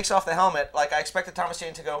 When she takes off the helmet, like I expected Thomas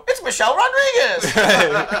Jane to go, "It's Michelle Rodriguez."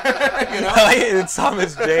 It's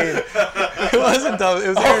Thomas Jane. It wasn't Thomas. It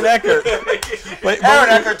was Aaron Eckert. Aaron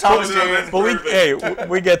Eckert, Thomas Jane. But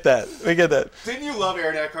we get that. We get that. Didn't you love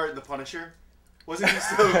Aaron Eckhart in The Punisher? Wasn't he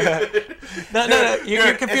so good? No.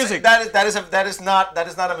 You're confusing. That is not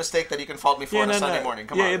a mistake that you can fault me for on a Sunday morning.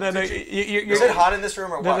 Come on. Is it hot in this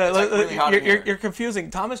room or what? It's like really hot in here. You're confusing.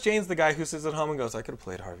 Thomas Jane's the guy who sits at home and goes, "I could have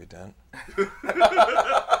played Harvey Dent."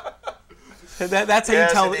 That's how you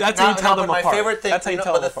tell. That's how you tell them apart. My favorite thing. That's how you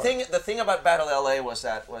tell them apart. The thing about Battle LA was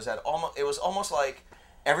that it was almost like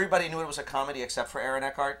everybody knew it was a comedy except for Aaron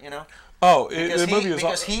Eckhart. Oh, the movie was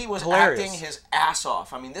because he was hilarious. acting his ass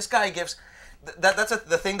off. I mean, this guy gives. That's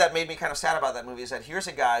the thing that made me kind of sad about that movie is that here's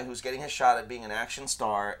a guy who's getting his shot at being an action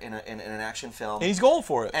star in an action film. And he's going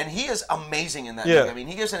for it. And he is amazing in that movie. I mean,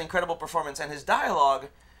 he gives an incredible performance, and his dialogue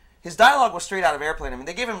was straight out of Airplane. I mean,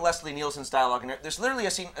 they gave him Leslie Nielsen's dialogue, and there's literally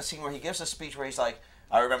a scene where he gives a speech where he's like,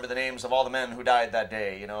 I remember the names of all the men who died that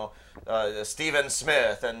day, Stephen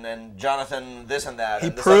Smith and Jonathan this and that. He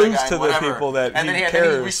and this proves other guy to and whatever. The people that and he then cares.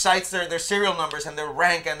 And he recites their serial numbers and their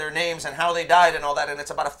rank and their names and how they died and all that, and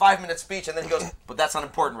it's about a 5-minute speech, and then he goes, but that's not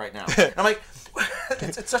important right now. And I'm like,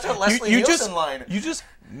 it's such a Leslie Nielsen line. You just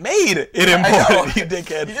made it important, you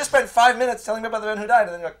dickhead. You just spent 5 minutes telling me about the men who died,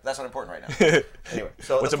 and then you're like, that's not important right now. Anyway,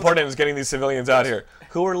 so what's important is getting these civilians out here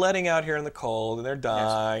who are letting out here in the cold, and they're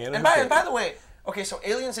dying. Yes. And by the way, okay, so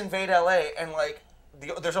aliens invade LA, and like,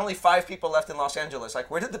 there's only 5 people left in Los Angeles. Like,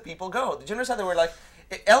 where did the people go? Did you notice how they were like,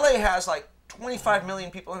 LA has like 25 million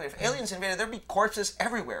people in it. If aliens invaded, there'd be corpses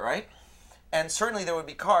everywhere, right? And certainly there would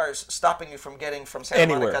be cars stopping you from getting from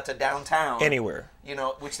Santa Monica to downtown. Anywhere. You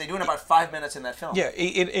know, which they do in about 5 minutes in that film. Yeah,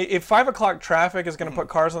 if 5 o'clock traffic is going to put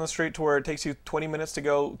cars on the street to where it takes you 20 minutes to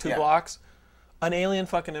go 2 blocks, an alien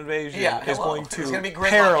fucking invasion is going to be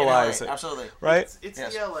paralyze it. Absolutely. It's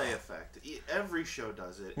the LA effect. Every show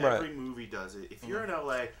does it. Every movie does it. If you're in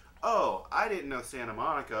LA, oh, I didn't know Santa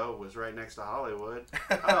Monica was right next to Hollywood.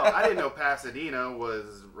 Oh, I didn't know Pasadena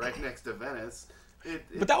was right next to Venice.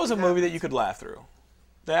 But that was a movie that you could laugh through.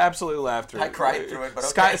 They absolutely laughed through. I cried through it, but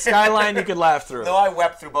okay. Skyline, you could laugh through. No, I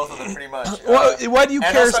wept through both of them pretty much. Why do you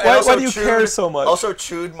care? Why do you care so much? Also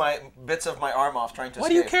chewed my bits of my arm off trying to. Why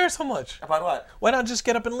do you care so much? About what? Why not just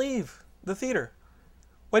get up and leave the theater?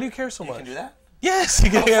 Why do you care so much? You can do that? Yes, you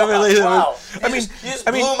can. Wow. You just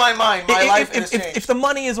blew my mind. My life has changed. If the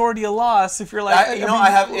money is already a loss, if you're like, I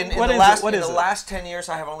have in the last 10 years,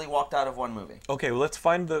 I have only walked out of one movie. Okay, well, let's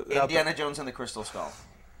find the Indiana Jones and the Crystal Skull.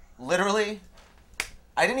 Literally,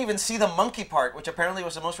 I didn't even see the monkey part, which apparently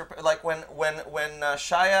was the most like when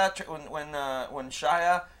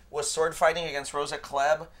Shia was sword fighting against Rosa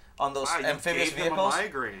Klebb on those amphibious vehicles.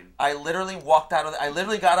 I literally walked out of. I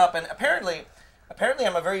literally got up and apparently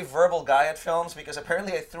I'm a very verbal guy at films because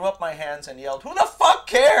apparently I threw up my hands and yelled, "Who the fuck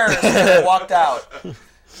cares?" and I walked out.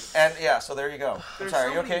 And yeah, so there you go. I'm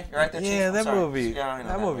sorry, are you okay? You're right there, Chief? Yeah, that movie. Yeah, I know.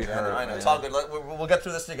 That movie hurt. I know. It's all good. We'll get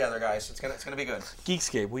through this together, guys. It's gonna be good.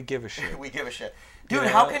 Geekscape, we give a shit. We give a shit. Dude,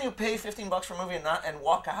 how can you pay $15 for a movie and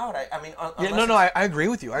walk out? I mean, I agree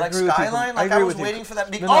with you. I agree with you. Skyline, I was waiting for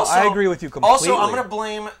that. Also, I agree with you completely. Also, I'm gonna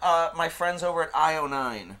blame my friends over at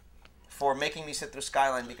IO9 for making me sit through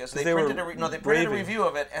Skyline because they printed a review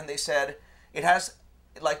of it and they said it has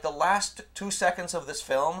like the last 2 seconds of this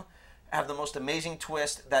film have the most amazing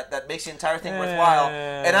twist that makes the entire thing worthwhile.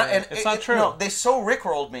 And it's not true. No, they so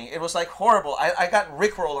rickrolled me. It was like horrible. I got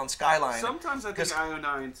rickrolled on Skyline. Sometimes I think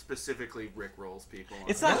IO9 specifically rickrolls people.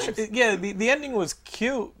 It's not true. Yeah, the ending was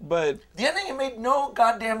cute, but the ending, it made no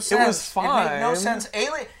goddamn sense. It was fine. It made no sense.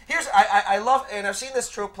 I love, and I've seen this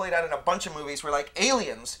trope played out in a bunch of movies where like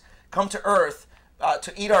aliens come to Earth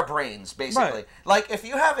to eat our brains, basically. Right. Like if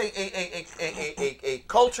you have a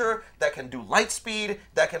culture that can do light speed,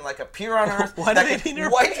 that can like appear on Earth, why do you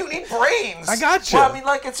need brains? I got you. Well, I mean,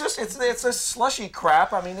 like it's a slushy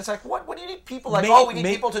crap. I mean, it's like what do you need people like? We need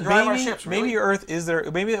people to drive our ships. Really? Maybe Earth is there.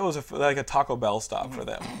 Maybe that was like a Taco Bell stop for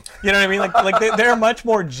them. You know what I mean? Like they're much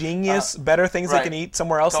more genius, better things they can eat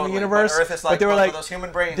somewhere else in the universe. But Earth is like they were like those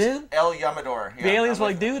human brains. Dude, El Yamador. The aliens were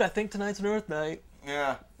like, dude, I think tonight's an Earth night.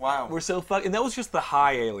 Yeah, wow. We're so fucking... And that was just the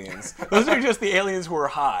high aliens. Those are just the aliens who were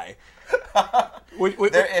high.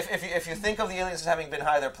 If you think of the aliens as having been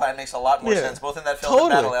high, their plan makes a lot more sense, both in that film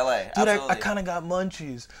and Battle LA. Dude, I kind of got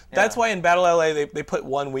munchies. That's why in Battle LA, they put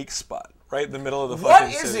one weak spot. Right in the middle of the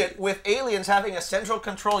fucking city. What is it with aliens having a central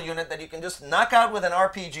control unit that you can just knock out with an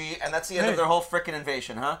RPG and that's the end of their whole frickin'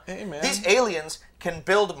 invasion, huh? Hey, man. These aliens can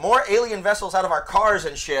build more alien vessels out of our cars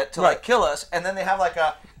and shit to like kill us, and then they have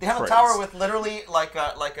a tower with literally like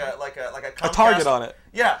a Comcast, a target on it.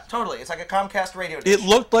 Yeah, totally. It's like a Comcast radio It dish.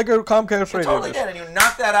 looked like a Comcast radio dish. Totally did, and you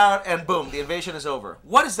knock that out, and boom, the invasion is over.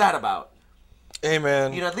 What is that about? Hey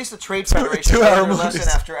man, you know, at least the Trade Federation learned their lesson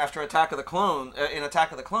after Attack of the Clones. In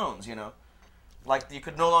Attack of the Clones, you know. Like you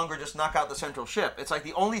could no longer just knock out the central ship. It's like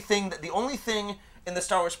the only thing in the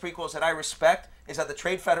Star Wars prequels that I respect is that the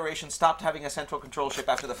Trade Federation stopped having a central control ship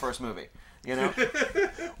after the first movie. You know?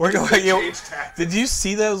 Did you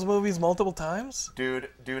see those movies multiple times? Dude,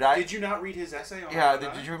 Did you not read his essay on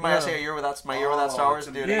did you read my essay, My Year Without Star Wars?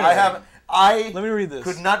 Dude, yeah. Let me read this.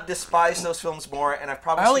 Could not despise those films more, and I've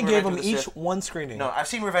probably I only gave them each one screening. No, I've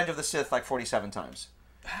seen Revenge of the Sith like 47 times.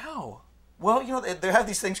 How? Well, you know, they have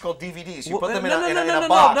these things called DVDs. You put them in a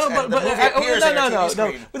box, and the movie appears on your TV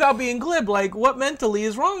screen. Without being glib, like, what mentally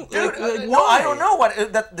is wrong? Dude, no, I don't know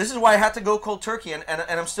this is why I had to go cold turkey, and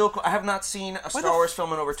I have not seen a Star Wars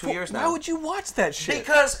film in over 2 years now. Why would you watch that shit?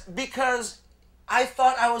 Because I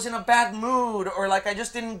thought I was in a bad mood, or like I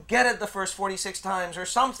just didn't get it the first 46 times, or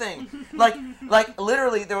something. like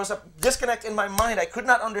literally, there was a disconnect in my mind. I could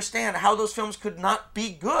not understand how those films could not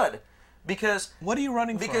be good. Because what are you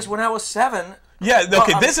running from? Because when I was 7... Yeah,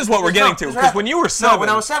 okay, this is what we're getting to. Because when you were 7... No, when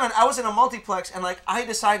I was 7, I was in a multiplex, and like I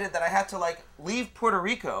decided that I had to like leave Puerto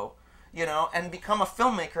Rico, you know, and become a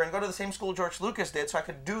filmmaker and go to the same school George Lucas did, so I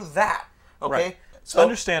could do that. Okay, right. So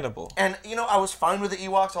understandable. And you know, I was fine with the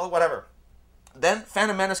Ewoks, all whatever. Then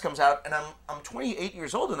Phantom Menace comes out, and I'm 28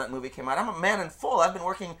 years old when that movie came out. I'm a man in full. I've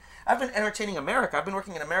been entertaining America. I've been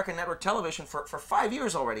working in American network television for 5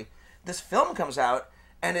 years already. This film comes out.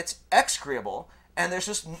 And it's execrable, and there's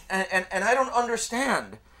just and I don't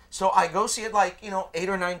understand. So I go see it like 8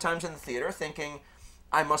 or 9 times in the theater, thinking,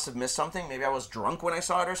 I must have missed something. Maybe I was drunk when I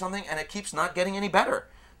saw it or something, and it keeps not getting any better.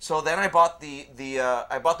 So then I bought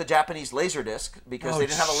the Japanese Laserdisc because they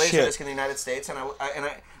didn't have a Laserdisc in the United States, and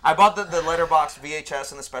I bought the letterbox VHS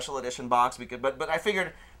and the special edition box but I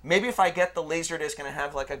figured maybe if I get the Laserdisc and I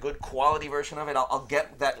have like a good quality version of it, I'll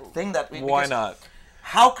get that thing that. Why not?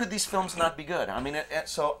 How could these films not be good? I mean,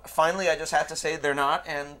 so finally I just had to say they're not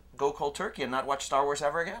and go cold turkey and not watch Star Wars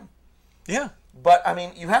ever again. Yeah. But, I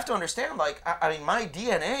mean, you have to understand, like, I mean, my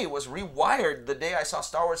DNA was rewired the day I saw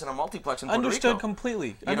Star Wars in a multiplex in Puerto Understood Rico.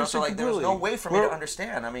 completely. You know, so, like, there was no way for me to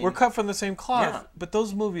understand. I mean, we're cut from the same cloth, yeah. but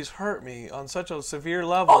those movies hurt me on such a severe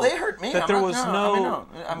level. Oh, they hurt me. That there was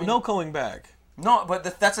no going back. No, but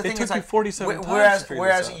that's the thing. It took is, like, 47 times to figure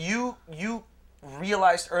whereas this out. you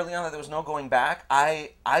realized early on that there was no going back.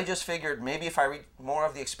 I just figured maybe if I read more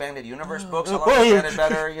of the expanded universe books, I'll understand it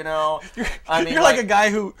better. You know, you're like a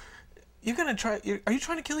guy who. You're gonna try. Are you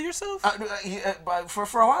trying to kill yourself?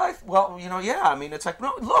 For a while, yeah. I mean, it's like,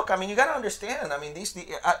 no, look. I mean, you got to understand. I mean,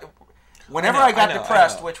 whenever I got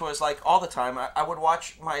depressed, which was like all the time, I would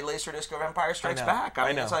watch my Laserdisc of Empire Strikes Back. I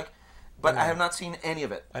mean, it's like, but I have not seen any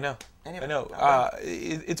of it. I know. Any of it. I know.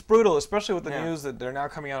 It's brutal, especially with the news that they're now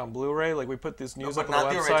coming out on Blu-ray. Like we put this news up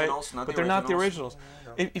on the website, but they're not the originals.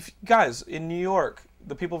 If guys in New York.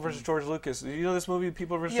 The People versus George Lucas. Do you know this movie,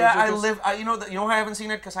 People versus George Lucas? You know why I haven't seen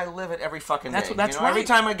it? Because I live it every fucking day. That's right. Every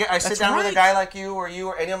time I sit down with a guy like you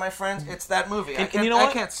or any of my friends, it's that movie. I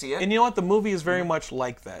can't see it. And you know what? The movie is very much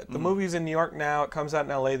like that. The movie's in New York now. It comes out in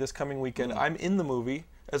L.A. this coming weekend. I'm in the movie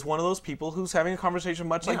as one of those people who's having a conversation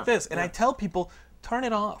much like this. And I tell people, turn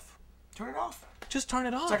it off. Turn it off. Just turn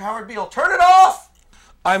it off. It's like Howard Beale. Turn it off!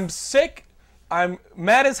 I'm sick. I'm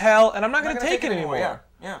mad as hell, and I'm not going to take it anymore.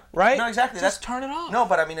 Yeah. Right? No, exactly. Just turn it off. No,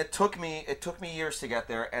 but I mean, it took me years to get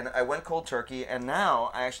there, and I went cold turkey, and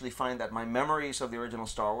now I actually find that my memories of the original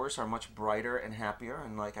Star Wars are much brighter and happier,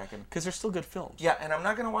 and like I can. Because they're still good films. Yeah, and I'm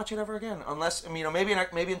not going to watch it ever again, unless maybe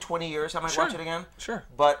in 20 years I might watch it again. Sure.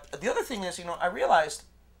 But the other thing is, I realized,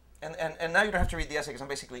 and now you don't have to read the essay because I'm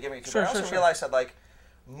basically giving it to you. But I also realized that like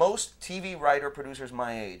most TV writer producers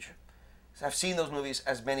my age. I've seen those movies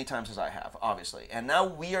as many times as I have, obviously. And now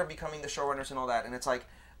we are becoming the showrunners and all that. And it's like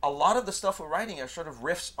a lot of the stuff we're writing are sort of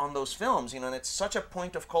riffs on those films, and it's such a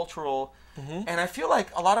point of cultural... And I feel like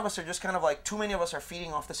a lot of us are just kind of like, too many of us are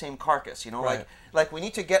feeding off the same carcass, Right. Like we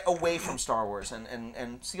need to get away from Star Wars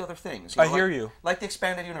and see other things. I hear you. Like the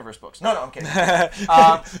expanded universe books. No, I'm kidding.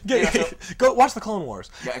 Go watch the Clone Wars.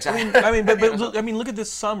 Yeah, exactly. I mean, look at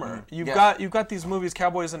this summer. You've got these movies,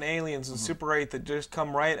 Cowboys and Aliens and Super 8, that just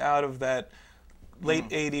come right out of that late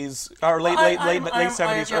 80s or late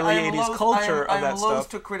 70s, early 80s culture of that stuff. I'm loath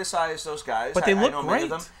to criticize those guys, but they look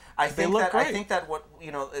great. I think that what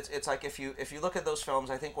it's like if you look at those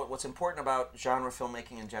films, I think what's important about genre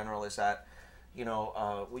filmmaking in general is that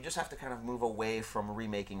we just have to kind of move away from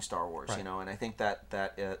remaking Star Wars, and I think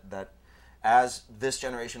that as this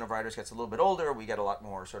generation of writers gets a little bit older, we get a lot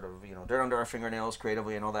more sort of dirt under our fingernails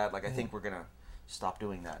creatively and all that. Like I think we're gonna stop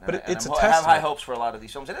doing that. But it's a testament. I have high hopes for a lot of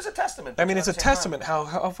these films. It is a testament. I mean, it's a testament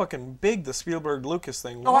how fucking big the Spielberg-Lucas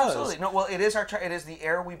thing was. Oh, absolutely. No, well, it is the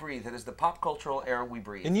air we breathe. It is the pop cultural air we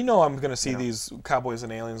breathe. And I'm going to see these Cowboys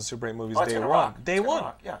and Aliens and Super 8 movies day one. Rock. Day one.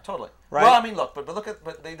 Rock. Yeah, totally. Right? Well, I mean, look, but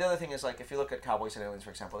the other thing is, like, if you look at Cowboys and Aliens, for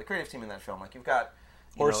example, the creative team in that film, like, you've got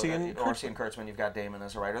Orsi and Kurtzman, you've got Damon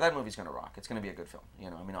as a writer. That movie's going to rock. It's going to be a good film.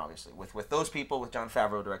 I mean, obviously, with those people, with Jon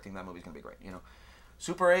Favreau directing, that movie's going to be great.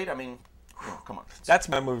 Super 8, I mean. Come on. That's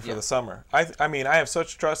my movie for the summer. I mean, I have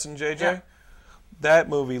such trust in JJ. Yeah. That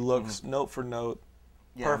movie looks note for note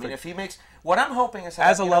perfect. I mean, if he makes what I'm hoping is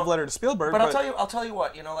as a love letter to Spielberg. But I'll tell you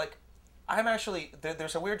what. Like I'm actually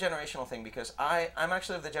there's a weird generational thing because I'm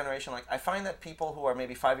actually of the generation like I find that people who are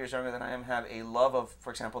maybe 5 years younger than I am have a love of, for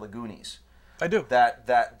example, the Goonies. I do.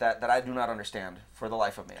 That I do not understand for the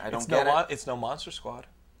life of me. I don't get it. It's no Monster Squad.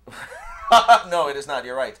 No, it is not.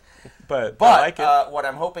 You're right. But I like it. What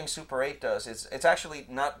I'm hoping Super 8 does is it's actually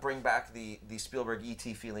not bring back the Spielberg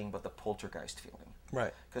E.T. feeling, but the Poltergeist feeling.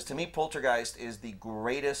 Right. Because to me, Poltergeist is the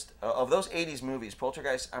greatest of those 80s movies.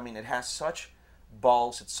 Poltergeist, I mean, it has such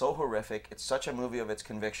balls. It's so horrific. It's such a movie of its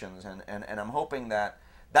convictions, and I'm hoping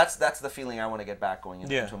that's the feeling I want to get back going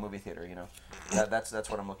into a movie theater. That's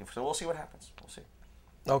what I'm looking for. So we'll see what happens. We'll see.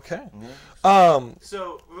 Okay.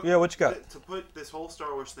 So yeah, what you got? To put this whole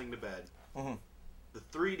Star Wars thing to bed, the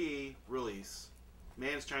 3D release,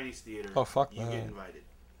 Man's Chinese Theater. Oh fuck! You get invited.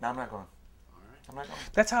 No, I'm not going. All right. I'm not going.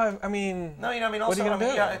 That's how I mean. No, I mean, also, what are you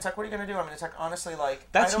gonna do? Yeah, it's like, what are you gonna do? I mean, it's like honestly, like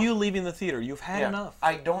that's you leaving the theater. You've had enough.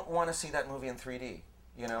 I don't want to see that movie in 3D.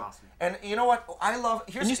 Awesome. And you know what? I love.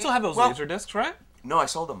 And you still have those laser discs, right? No, I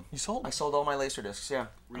sold them. You sold them? I sold all my laser discs. Yeah,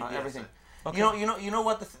 everything. Okay. You know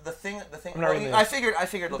what the thing. I'm not reading it. I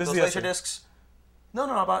figured. Look, This those is the laser essay. discs. No,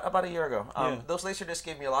 about a year ago. Yeah. Those laser discs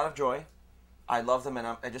gave me a lot of joy. I love them, and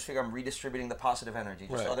I just figure I'm redistributing the positive energy.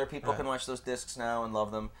 Just Right, other people right. can watch those discs now and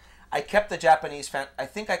love them. I kept the Japanese I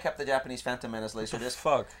think I kept the Japanese Phantom Menace laser disc.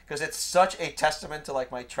 Fuck. Because it's such a testament to like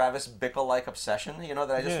my Travis Bickle-like obsession, you know,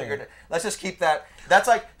 that I just Yeah. figured let's just keep that. That's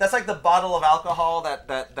like the bottle of alcohol that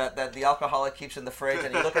the alcoholic keeps in the fridge,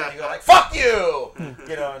 and you look at it and you go like, "Fuck you,"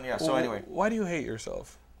 you know. And yeah. So anyway, Why do you hate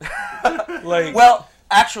yourself? Like, well,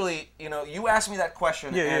 actually, you know, you asked me that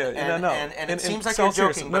question, yeah, and, no. and it seems like so you're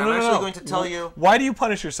joking, seriously. but No, I'm no, actually no. going to tell you Why do you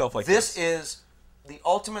punish yourself like this? this is the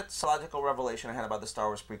ultimate psychological revelation I had about the Star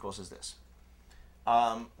Wars prequels. Is this?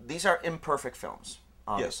 These are imperfect films.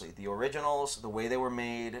 Obviously, the originals, the way they were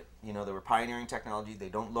made, you know, they were pioneering technology. They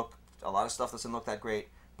don't look, a lot of stuff doesn't look that great,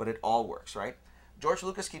 but it all works, right? George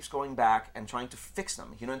Lucas keeps going back and trying to fix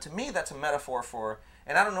them. You know, and to me, that's a metaphor for,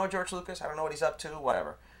 and I don't know George Lucas, I don't know what he's up to,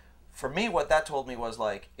 whatever. For me, what that told me was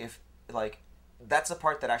that's the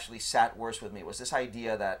part that actually sat worse with me, was this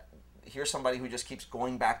idea that here's somebody who just keeps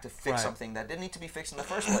going back to fix Right. something that didn't need to be fixed in the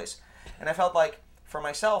first place. And I felt like, for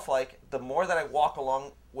myself, like, the more that I walk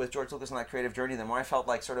along with George Lucas on that creative journey, the more I felt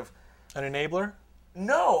like sort of, An enabler?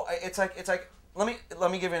 no, it's like let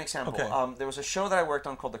me give you an example. Okay. There was a show that I worked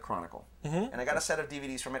on called The Chronicle, and I got a set of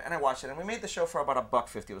DVDs from it, and I watched it, and we made the show for about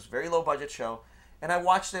 $1.50. It was a very low budget show, and I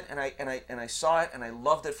watched it, and I saw it, and I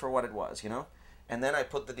loved it for what it was, you know. And then I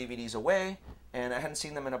put the DVDs away, and I hadn't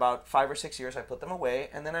seen them in about 5 or 6 years. I put them away,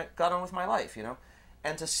 and then I got on with my life, you know.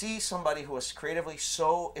 And to see somebody who was creatively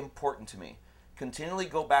so important to me continually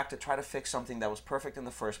go back to try to fix something that was perfect in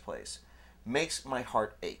the first place makes my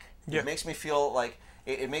heart ache. Yeah. It makes me feel like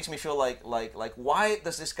it makes me feel like why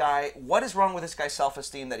does this guy, what is wrong with this guy's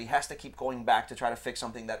self-esteem that he has to keep going back to try to fix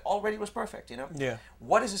something that already was perfect, you know? Yeah.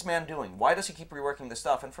 What is this man doing? Why does he keep reworking this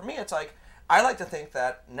stuff? And for me, it's like, I like to think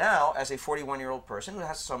that now, as a 41-year-old person who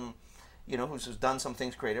has some, you know, who's done some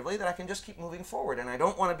things creatively, that I can just keep moving forward, and I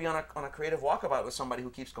don't want to be on a creative walkabout with somebody who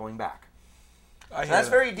keeps going back. I So hear that's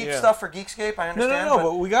that. very deep Yeah. stuff for Geekscape, I understand. no,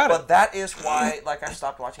 but we got it. But that is why, like, I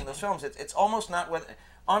stopped watching those films. It's almost not with...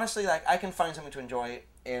 Honestly, like, I can find something to enjoy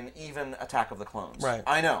in even Attack of the Clones. Right.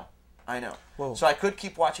 I know. Whoa. So I could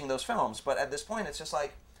keep watching those films, but at this point, it's just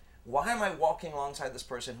like, why am I walking alongside this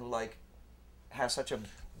person who, like, has such a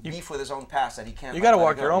beef with his own past that he can't... You like, got to let it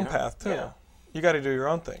walk go, your own you know? path, too. Yeah. You got to do your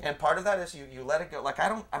own thing. And part of that is you let it go. Like,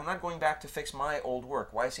 I'm not going back to fix my old work.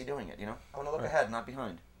 Why is he doing it, you know? I want to look ahead, not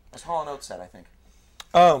behind. As Hall & Oates said, I think.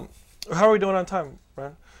 How are we doing on time,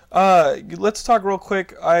 Brian? Let's talk real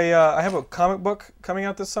quick. I have a comic book coming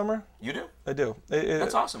out this summer. You do? I do.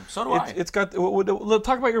 That's awesome. So do I. It's got. Talk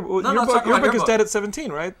about your book. let's talk Your about book your is book. Dead at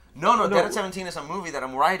 17, right? No, Dead at 17 is a movie that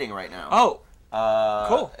I'm writing right now. Oh,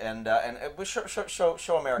 cool. And we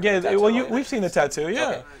show America. Yeah. the tattoo Well, later. we've seen the tattoo. Yeah.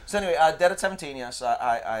 Okay. So anyway, Dead at 17. Yes,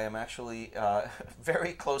 I am actually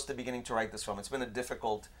very close to beginning to write this film. It's been a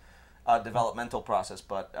difficult developmental process,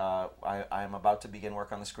 but I am about to begin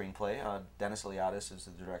work on the screenplay. Dennis Eliadis is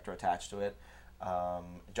the director attached to it.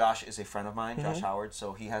 Josh is a friend of mine, Josh Howard,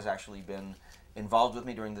 so he has actually been involved with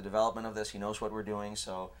me during the development of this. He knows what we're doing,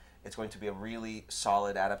 so it's going to be a really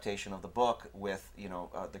solid adaptation of the book with, you know,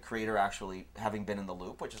 the creator actually having been in the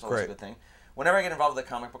loop, which is always Great. a good thing. Whenever I get involved with a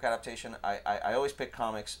comic book adaptation, I always pick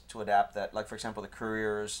comics to adapt that, like, for example, The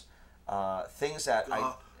Couriers, things that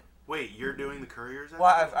Wait, you're doing the Couriers?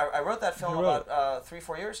 Well, I wrote that film about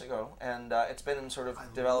 3-4 years ago, and it's been in sort of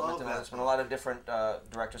development, and there's been a lot of different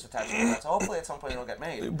directors attached to that. So hopefully at some point it'll get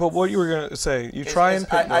made. But what you were gonna say? You Is- try is and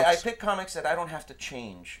pick I books. pick comics that I don't have to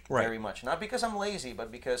change Right. very much. Not because I'm lazy, but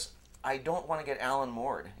because I don't want to get Alan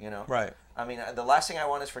Moored, you know? Right. I mean, the last thing I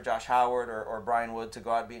want is for Josh Howard or Brian Wood to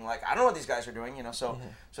go out being like, I don't know what these guys are doing, you know? So,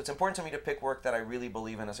 so it's important to me to pick work that I really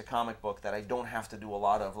believe in as a comic book that I don't have to do a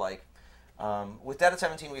lot of, like, with Dead at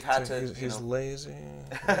 17, we've had to. He's lazy.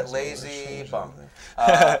 Lazy bum.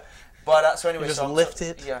 But so anyway, You just so lift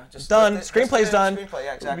it. Yeah, just Done. lift it. Screenplay's Just done. Screenplay,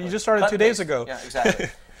 yeah, exactly. You just started Cut 2 and days paste. ago. Yeah, exactly.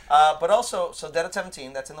 But also, so Dead at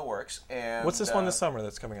 17, that's in the works. And What's this one this summer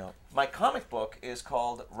that's coming out? My comic book is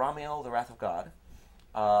called Ramiel, the Wrath of God.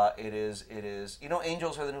 It is. You know,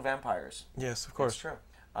 angels are the new vampires. Yes, of course. It's true.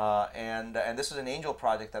 And this is an angel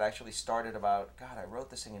project that actually started about. God, I wrote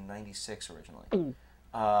this thing in '96 originally.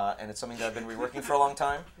 And it's something that I've been reworking for a long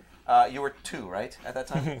time. You were 2, right, at that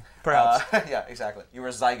time? Perhaps. Yeah, exactly. You were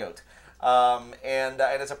a zygote. And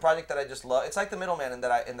it's a project that I just love. It's like The Middleman in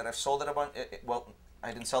that I've sold it a bunch. Well,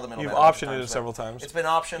 I didn't sell The Middleman. You've a bunch of optioned it times, several but times. It's been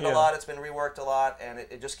optioned Yeah. a lot. It's been reworked a lot, and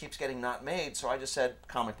it just keeps getting not made. So I just said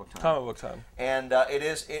comic book time. Comic book time. And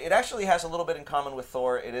it actually has a little bit in common with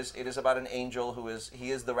Thor. It is about an angel who is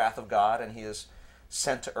the wrath of God, and he is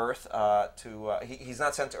sent to Earth he's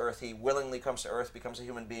not sent to Earth. He willingly comes to Earth, becomes a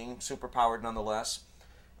human being, superpowered nonetheless.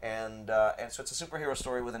 And so it's a superhero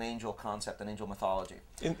story with an angel concept, an angel mythology.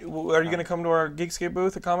 Are you going to come to our Geekscape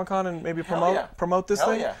booth at Comic-Con and maybe promote this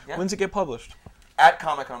thing? Yeah, yeah. When's it get published? At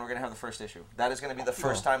Comic-Con, we're going to have the first issue. That is going to be the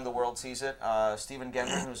first time the world sees it. Stephen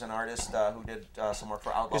Gendron, who's an artist who did some work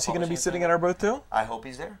for Outlaw. Is he going to be sitting at our booth too? I hope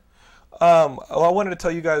he's there. Well, I wanted to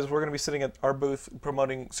tell you guys we're going to be sitting at our booth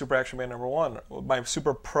promoting Super Action Man #1, my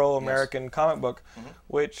super pro-American comic book,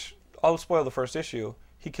 which, I'll spoil the first issue,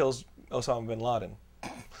 he kills Osama bin Laden.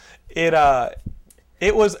 It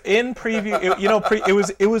was in preview.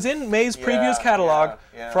 It was in May's previews catalog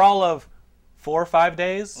for all of 4 or 5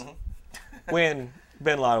 days when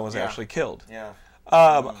bin Laden was actually killed. Yeah.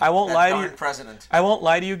 I won't lie to you. President. I won't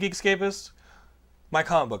lie to you, Geekscapists. My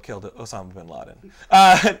comic book killed Osama bin Laden.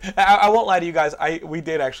 I won't lie to you guys. We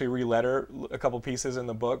did actually re-letter a couple pieces in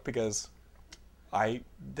the book because I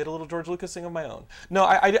did a little George Lucas thing of my own. No,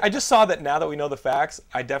 I just saw that now that we know the facts,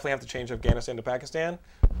 I definitely have to change Afghanistan to Pakistan,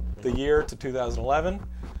 the year to 2011,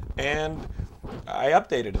 and I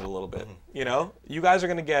updated it a little bit. You know, you guys are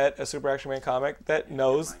going to get a Super Action Man comic that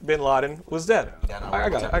knows bin Laden was dead. Yeah, no, I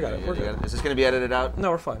got it. We're good. Is this going to be edited out?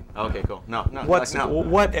 No, we're fine. Okay, cool. No. What's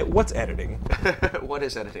editing? What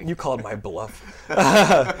is editing? You called my bluff.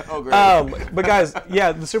 Oh, great. But guys,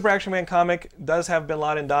 yeah, the Super Action Man comic does have bin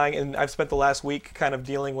Laden dying, and I've spent the last week kind of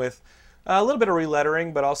dealing with a little bit of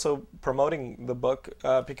relettering, but also promoting the book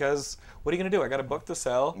because what are you going to do? I got a book to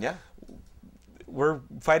sell. Yeah. We're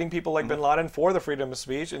fighting people like bin Laden for the freedom of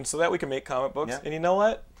speech, and so that we can make comic books. Yeah. And you know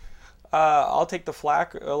what? I'll take the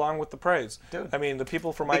flack along with the praise. Dude. I mean, the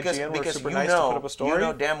people from IGN were super you nice to know, put up a story. You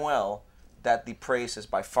know damn well that the praise is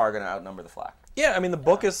by far going to outnumber the flack. Yeah, I mean, the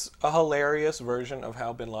book is a hilarious version of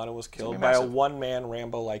how bin Laden was killed by a one-man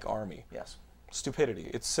Rambo-like army. Yes.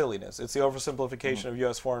 Stupidity. It's silliness. It's the oversimplification of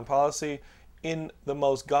U.S. foreign policy in the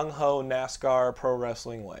most gung-ho NASCAR pro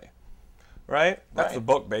wrestling way. Right? That's the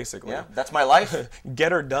book, basically. Yeah, that's my life.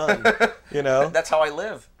 Get her done. You know? That's how I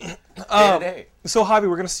live. Day to day. So, Javi,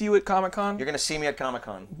 we're going to see you at Comic-Con. You're going to see me at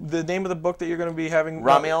Comic-Con. The name of the book that you're going to be having...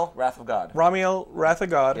 Ramiel, Wrath of God. Ramiel, Wrath of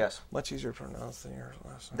God. Yes. Much easier to pronounce than your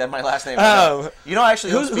last name. Then my last name. You know, I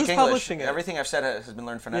actually don't speak who's English. publishing it? Everything I've said has been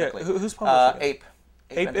learned phonetically. Yeah, who's publishing it?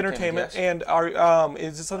 Ape Entertainment. Yes. And are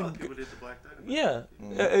is it something... People did the Black Diamond. Yeah.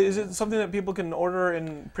 Is it something that people can order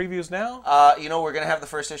in previews now? You know, we're going to have the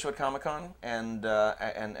first issue at Comic-Con, and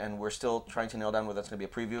we're still trying to nail down whether that's going to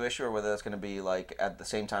be a preview issue or whether that's going to be like at the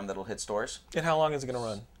same time that it'll hit stores. And how long is it going to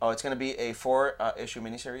run? Oh, it's going to be a 4-issue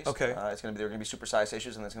miniseries. Okay. They're going to be supersized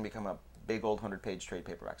issues, and it's going to become a big old 100-page trade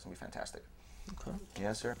paperback. It's going to be fantastic. Okay.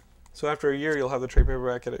 Yes, sir. So after a year, you'll have the trade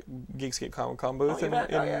paperback at a Geekscape Comic-Con booth in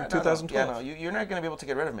 2012. Yeah, no, you're not going to be able to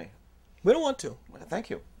get rid of me. We don't want to. Thank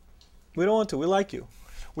you. We don't want to. We like you.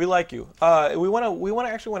 We like you. We want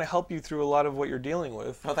to help you through a lot of what you're dealing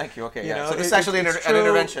with. Oh, thank you. Okay, You know, so this is actually an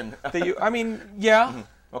intervention. That you, I mean, yeah.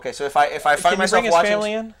 Okay, so if I find myself bring his watching,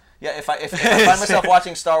 family in? Yeah, if I find myself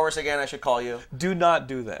watching Star Wars again, I should call you. Do not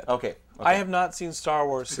do that. Okay. I have not seen Star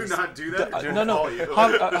Wars. Do not do that. Call you.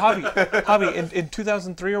 Javi, in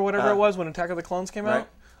 2003 or whatever it was when Attack of the Clones came out,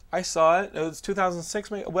 I saw it. It was 2006.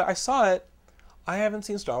 But I saw it. I haven't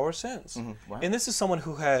seen Star Wars since. Wow. And this is someone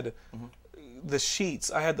who had the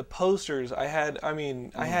sheets. I had the posters. I had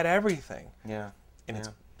everything. Yeah. And it's,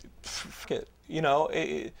 forget, you know,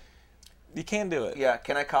 you can't do it. Yeah.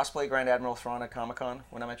 Can I cosplay Grand Admiral Thrawn at Comic-Con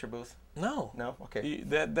when I'm at your booth? No. No? Okay.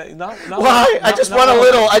 Not Why? I just want a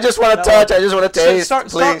little. I just want to touch. I just want to taste.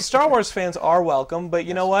 Please. Star Wars fans are welcome, but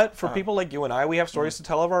you know what? For people like you and I, we have stories to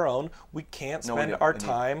tell of our own. We can't spend our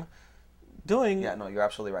time doing. Yeah, no, you're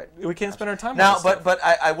absolutely right. We can't spend our time now, on this but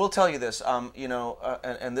I will tell you this. You know,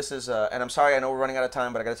 and this is, and I'm sorry, I know we're running out of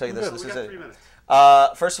time, but I got to tell you this. This is 3 minutes.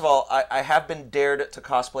 First of all, I have been dared to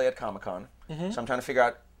cosplay at Comic-Con, so I'm trying to figure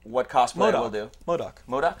out what cosplay I will do. MODOK.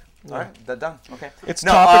 MODOK? All right, that's done. Okay. It's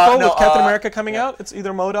topical with Captain America coming out. It's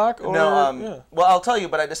either MODOK or... Well, I'll tell you,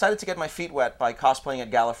 but I decided to get my feet wet by cosplaying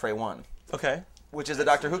at Gallifrey 1. Okay. Which is the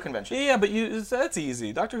Doctor Who convention. Yeah, but that's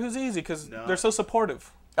easy. Doctor Who's easy because they're so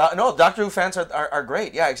supportive. No, Doctor Who fans are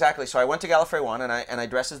great. Yeah, exactly. So I went to Gallifrey 1 and I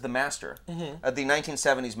dressed as the Master, the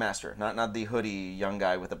 1970s Master, not the hoodie young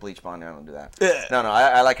guy with the bleach blonde. I don't do that. No,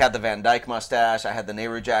 I had the Van Dyke mustache. I had the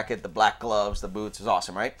Nehru jacket, the black gloves, the boots. It was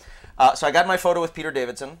awesome, right? So I got my photo with Peter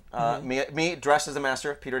Davidson. Me dressed as the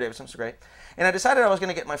Master. Peter Davidson was great. And I decided I was going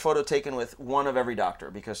to get my photo taken with one of every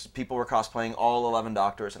Doctor because people were cosplaying all 11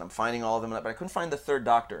 Doctors, and I'm finding all of them, but I couldn't find the third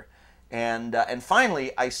Doctor. And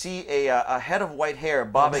finally, I see a head of white hair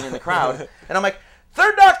bobbing in the crowd, and I'm like,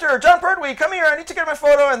 Third Doctor, John Pertwee, come here, I need to get my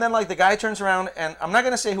photo. And then, like, the guy turns around, and I'm not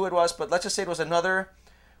going to say who it was, but let's just say it was another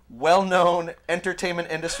well-known entertainment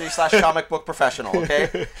industry / comic book professional,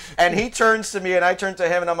 okay? And he turns to me, and I turn to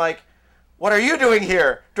him, and I'm like, what are you doing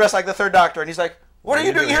here, dressed like the Third Doctor? And he's like, what are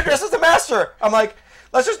you doing here dressed as the Master? I'm like,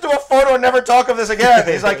 let's just do a photo and never talk of this again.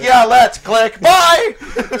 He's like, yeah, let's, click, bye!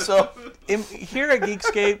 So... Here at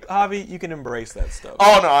Geekscape, Javi, you can embrace that stuff.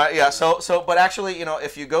 Oh, no, yeah, but actually, you know,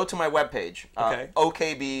 if you go to my webpage,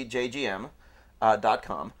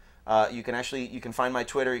 okbjgm.com, you can find my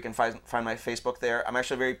Twitter, you can find my Facebook there. I'm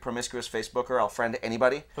actually a very promiscuous Facebooker. I'll friend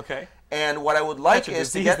anybody. Okay. And what I would like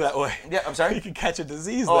is to get that way. Yeah, I'm sorry. You can catch a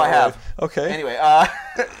disease. Oh, I have. Okay. Anyway,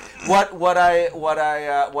 what I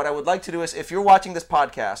would like to do is, if you're watching this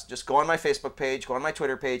podcast, just go on my Facebook page, go on my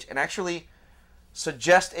Twitter page, and actually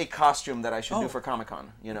suggest a costume that I should do for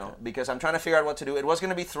Comic-Con, you know, because I'm trying to figure out what to do. It was going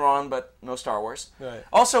to be Thrawn, but no Star Wars. Right.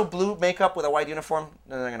 Also, blue makeup with a white uniform,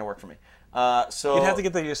 not going to work for me. So you'd have to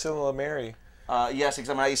get the Yasila Mary. Yes,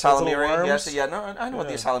 exactly. My Ysalamiri. Yes, yeah. No, I know what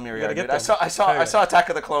the Ysalamiri are. Dude. I saw Attack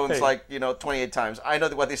of the Clones 28 times. I know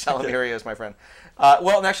what the Ysalamiri is, my friend.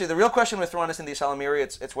 Well, and actually, the real question with Thrawn isn't the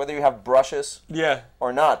Ysalamiri. It's whether you have brushes.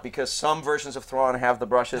 Or not, because some versions of Thrawn have the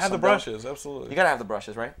brushes. Absolutely. You gotta have the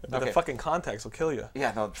brushes, right? But the fucking contacts will kill you.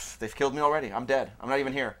 Yeah, no, they've killed me already. I'm dead. I'm not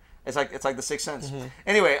even here. It's like the Sixth Sense.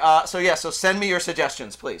 Anyway, so send me your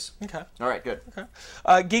suggestions, please. Okay. All right, good. Okay.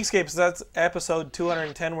 Geekscapes, that's episode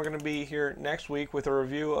 210. We're going to be here next week with a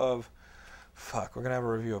review of... Fuck, we're going to have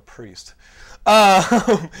a review of Priest.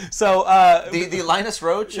 The Linus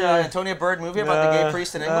Roach, Antonia Bird movie about the gay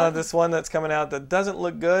priest in England? This one that's coming out that doesn't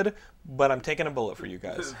look good, but I'm taking a bullet for you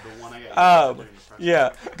guys. This is the one I got.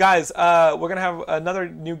 Yeah. Guys, we're going to have another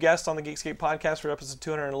new guest on the Geekscape podcast for episode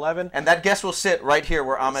 211. And that guest will sit right here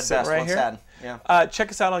where Ahmed Best once had. Yeah.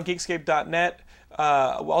 Check us out on geekscape.net.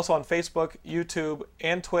 Also on Facebook, YouTube,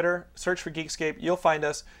 and Twitter. Search for Geekscape. You'll find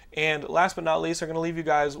us. And last but not least, I'm going to leave you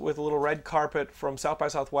guys with a little red carpet from South by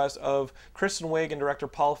Southwest of Kristen Wiig and director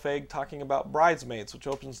Paul Feig talking about Bridesmaids, which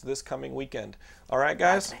opens this coming weekend. All right,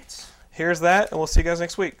 guys? Here's that, and we'll see you guys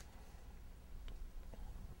next week.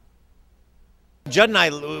 Judd and I,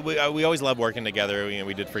 we always loved working together. You know,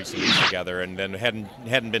 we did Freaks and Geeks together, and then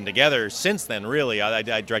hadn't been together since then. Really, I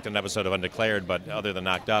directed an episode of Undeclared, but other than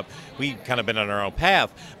Knocked Up, we kind of been on our own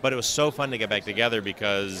path. But it was so fun to get back together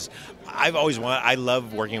because I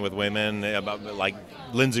love working with women. Like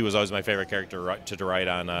Lindsay was always my favorite character to write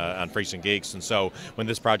on Freaks and Geeks, and so when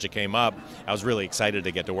this project came up, I was really excited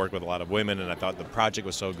to get to work with a lot of women, and I thought the project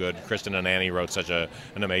was so good. Kristen and Annie wrote such an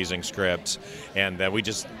amazing script, and we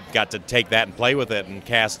just got to take that and play with it and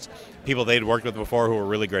cast people they'd worked with before who were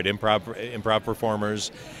really great improv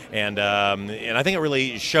performers, and I think it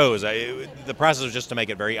really shows. The process was just to make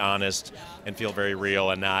it very honest and feel very real,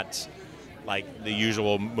 and not like the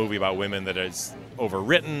usual movie about women that is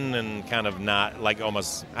overwritten and kind of not like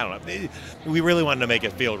almost, I don't know. We really wanted to make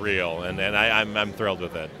it feel real, and I'm thrilled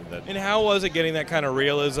with it. And how was it getting that kind of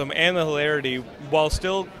realism and the hilarity while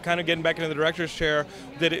still kind of getting back into the director's chair?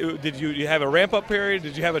 Did you have a ramp up period?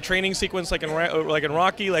 Did you have a training sequence like in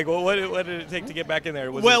Rocky? Like what did it take to get back in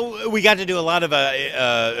there? We got to do a lot of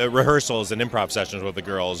rehearsals and improv sessions with the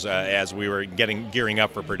girls as we were gearing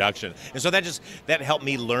up for production, and so that helped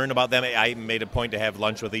me learn about them. I made a point to have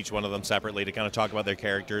lunch with each one of them separately to kind of talk about their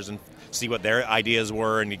characters and see what their ideas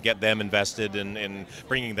were, and get them invested in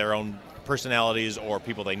bringing their own personalities or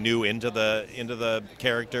people they knew into the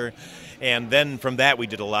character. And then from that we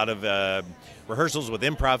did a lot of rehearsals with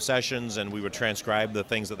improv sessions, and we would transcribe the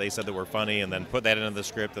things that they said that were funny and then put that into the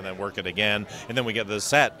script and then work it again. And then we get to the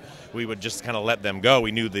set, we would just kind of let them go.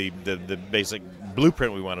 We knew the basic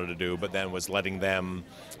blueprint we wanted to do, but then was letting them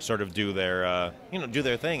sort of do their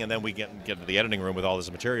thing, and then we get to the editing room with all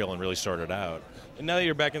this material and really sort it out. And now that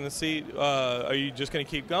you're back in the seat, are you just going to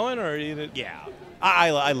keep going, or are you? Yeah,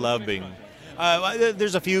 I love being.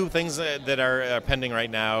 There's a few things that are pending right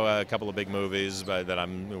now. A couple of big movies that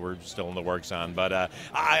we're still in the works on. But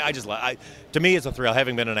to me, it's a thrill.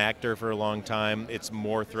 Having been an actor for a long time, it's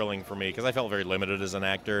more thrilling for me because I felt very limited as an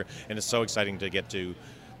actor, and it's so exciting to get to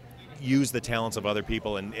use the talents of other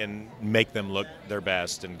people and make them look their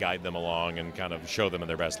best and guide them along and kind of show them in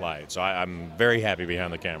their best light. So I'm very happy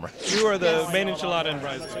behind the camera. You are the main enchilada in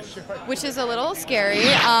Bridesmaids. Which is a little scary.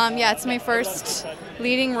 It's my first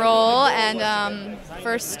leading role and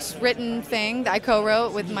first written thing that I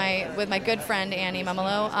co-wrote with my good friend Annie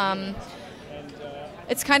Memolo.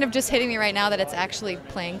 It's kind of just hitting me right now that it's actually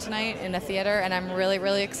playing tonight in a theater, and I'm really,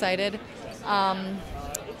 really excited.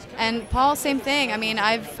 And Paul, same thing. I mean,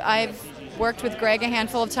 I've worked with Greg a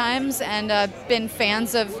handful of times and been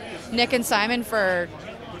fans of Nick and Simon for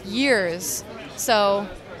years. So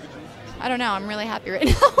I don't know. I'm really happy right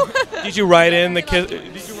now. Did you write in the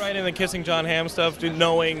kissing John Hamm stuff,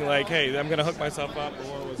 knowing like, hey, I'm gonna hook myself up? Or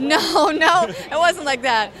what was that? No, it wasn't like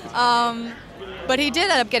that. But he did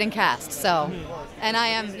end up getting cast. So, and I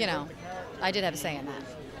am, I did have a say in that.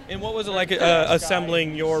 And what was it like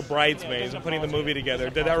assembling your Bridesmaids and putting the movie together?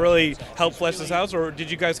 Did that really help flesh this out, or did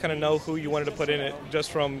you guys kind of know who you wanted to put in it just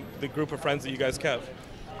from the group of friends that you guys kept?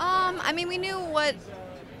 I mean, we knew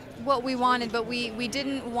what we wanted, but we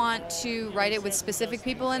didn't want to write it with specific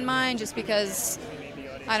people in mind, just because,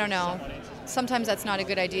 I don't know, sometimes that's not a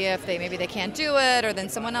good idea if maybe they can't do it, or then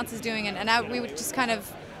someone else is doing it. And we just kind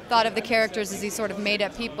of thought of the characters as these sort of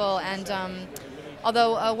made-up people. And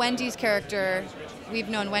although Wendy's character, we've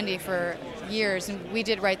known Wendy for years, and we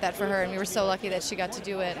did write that for her, and we were so lucky that she got to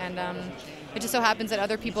do it. And it just so happens that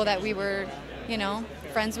other people that we were,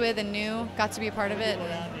 friends with and knew got to be a part of it,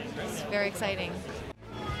 and it's very exciting.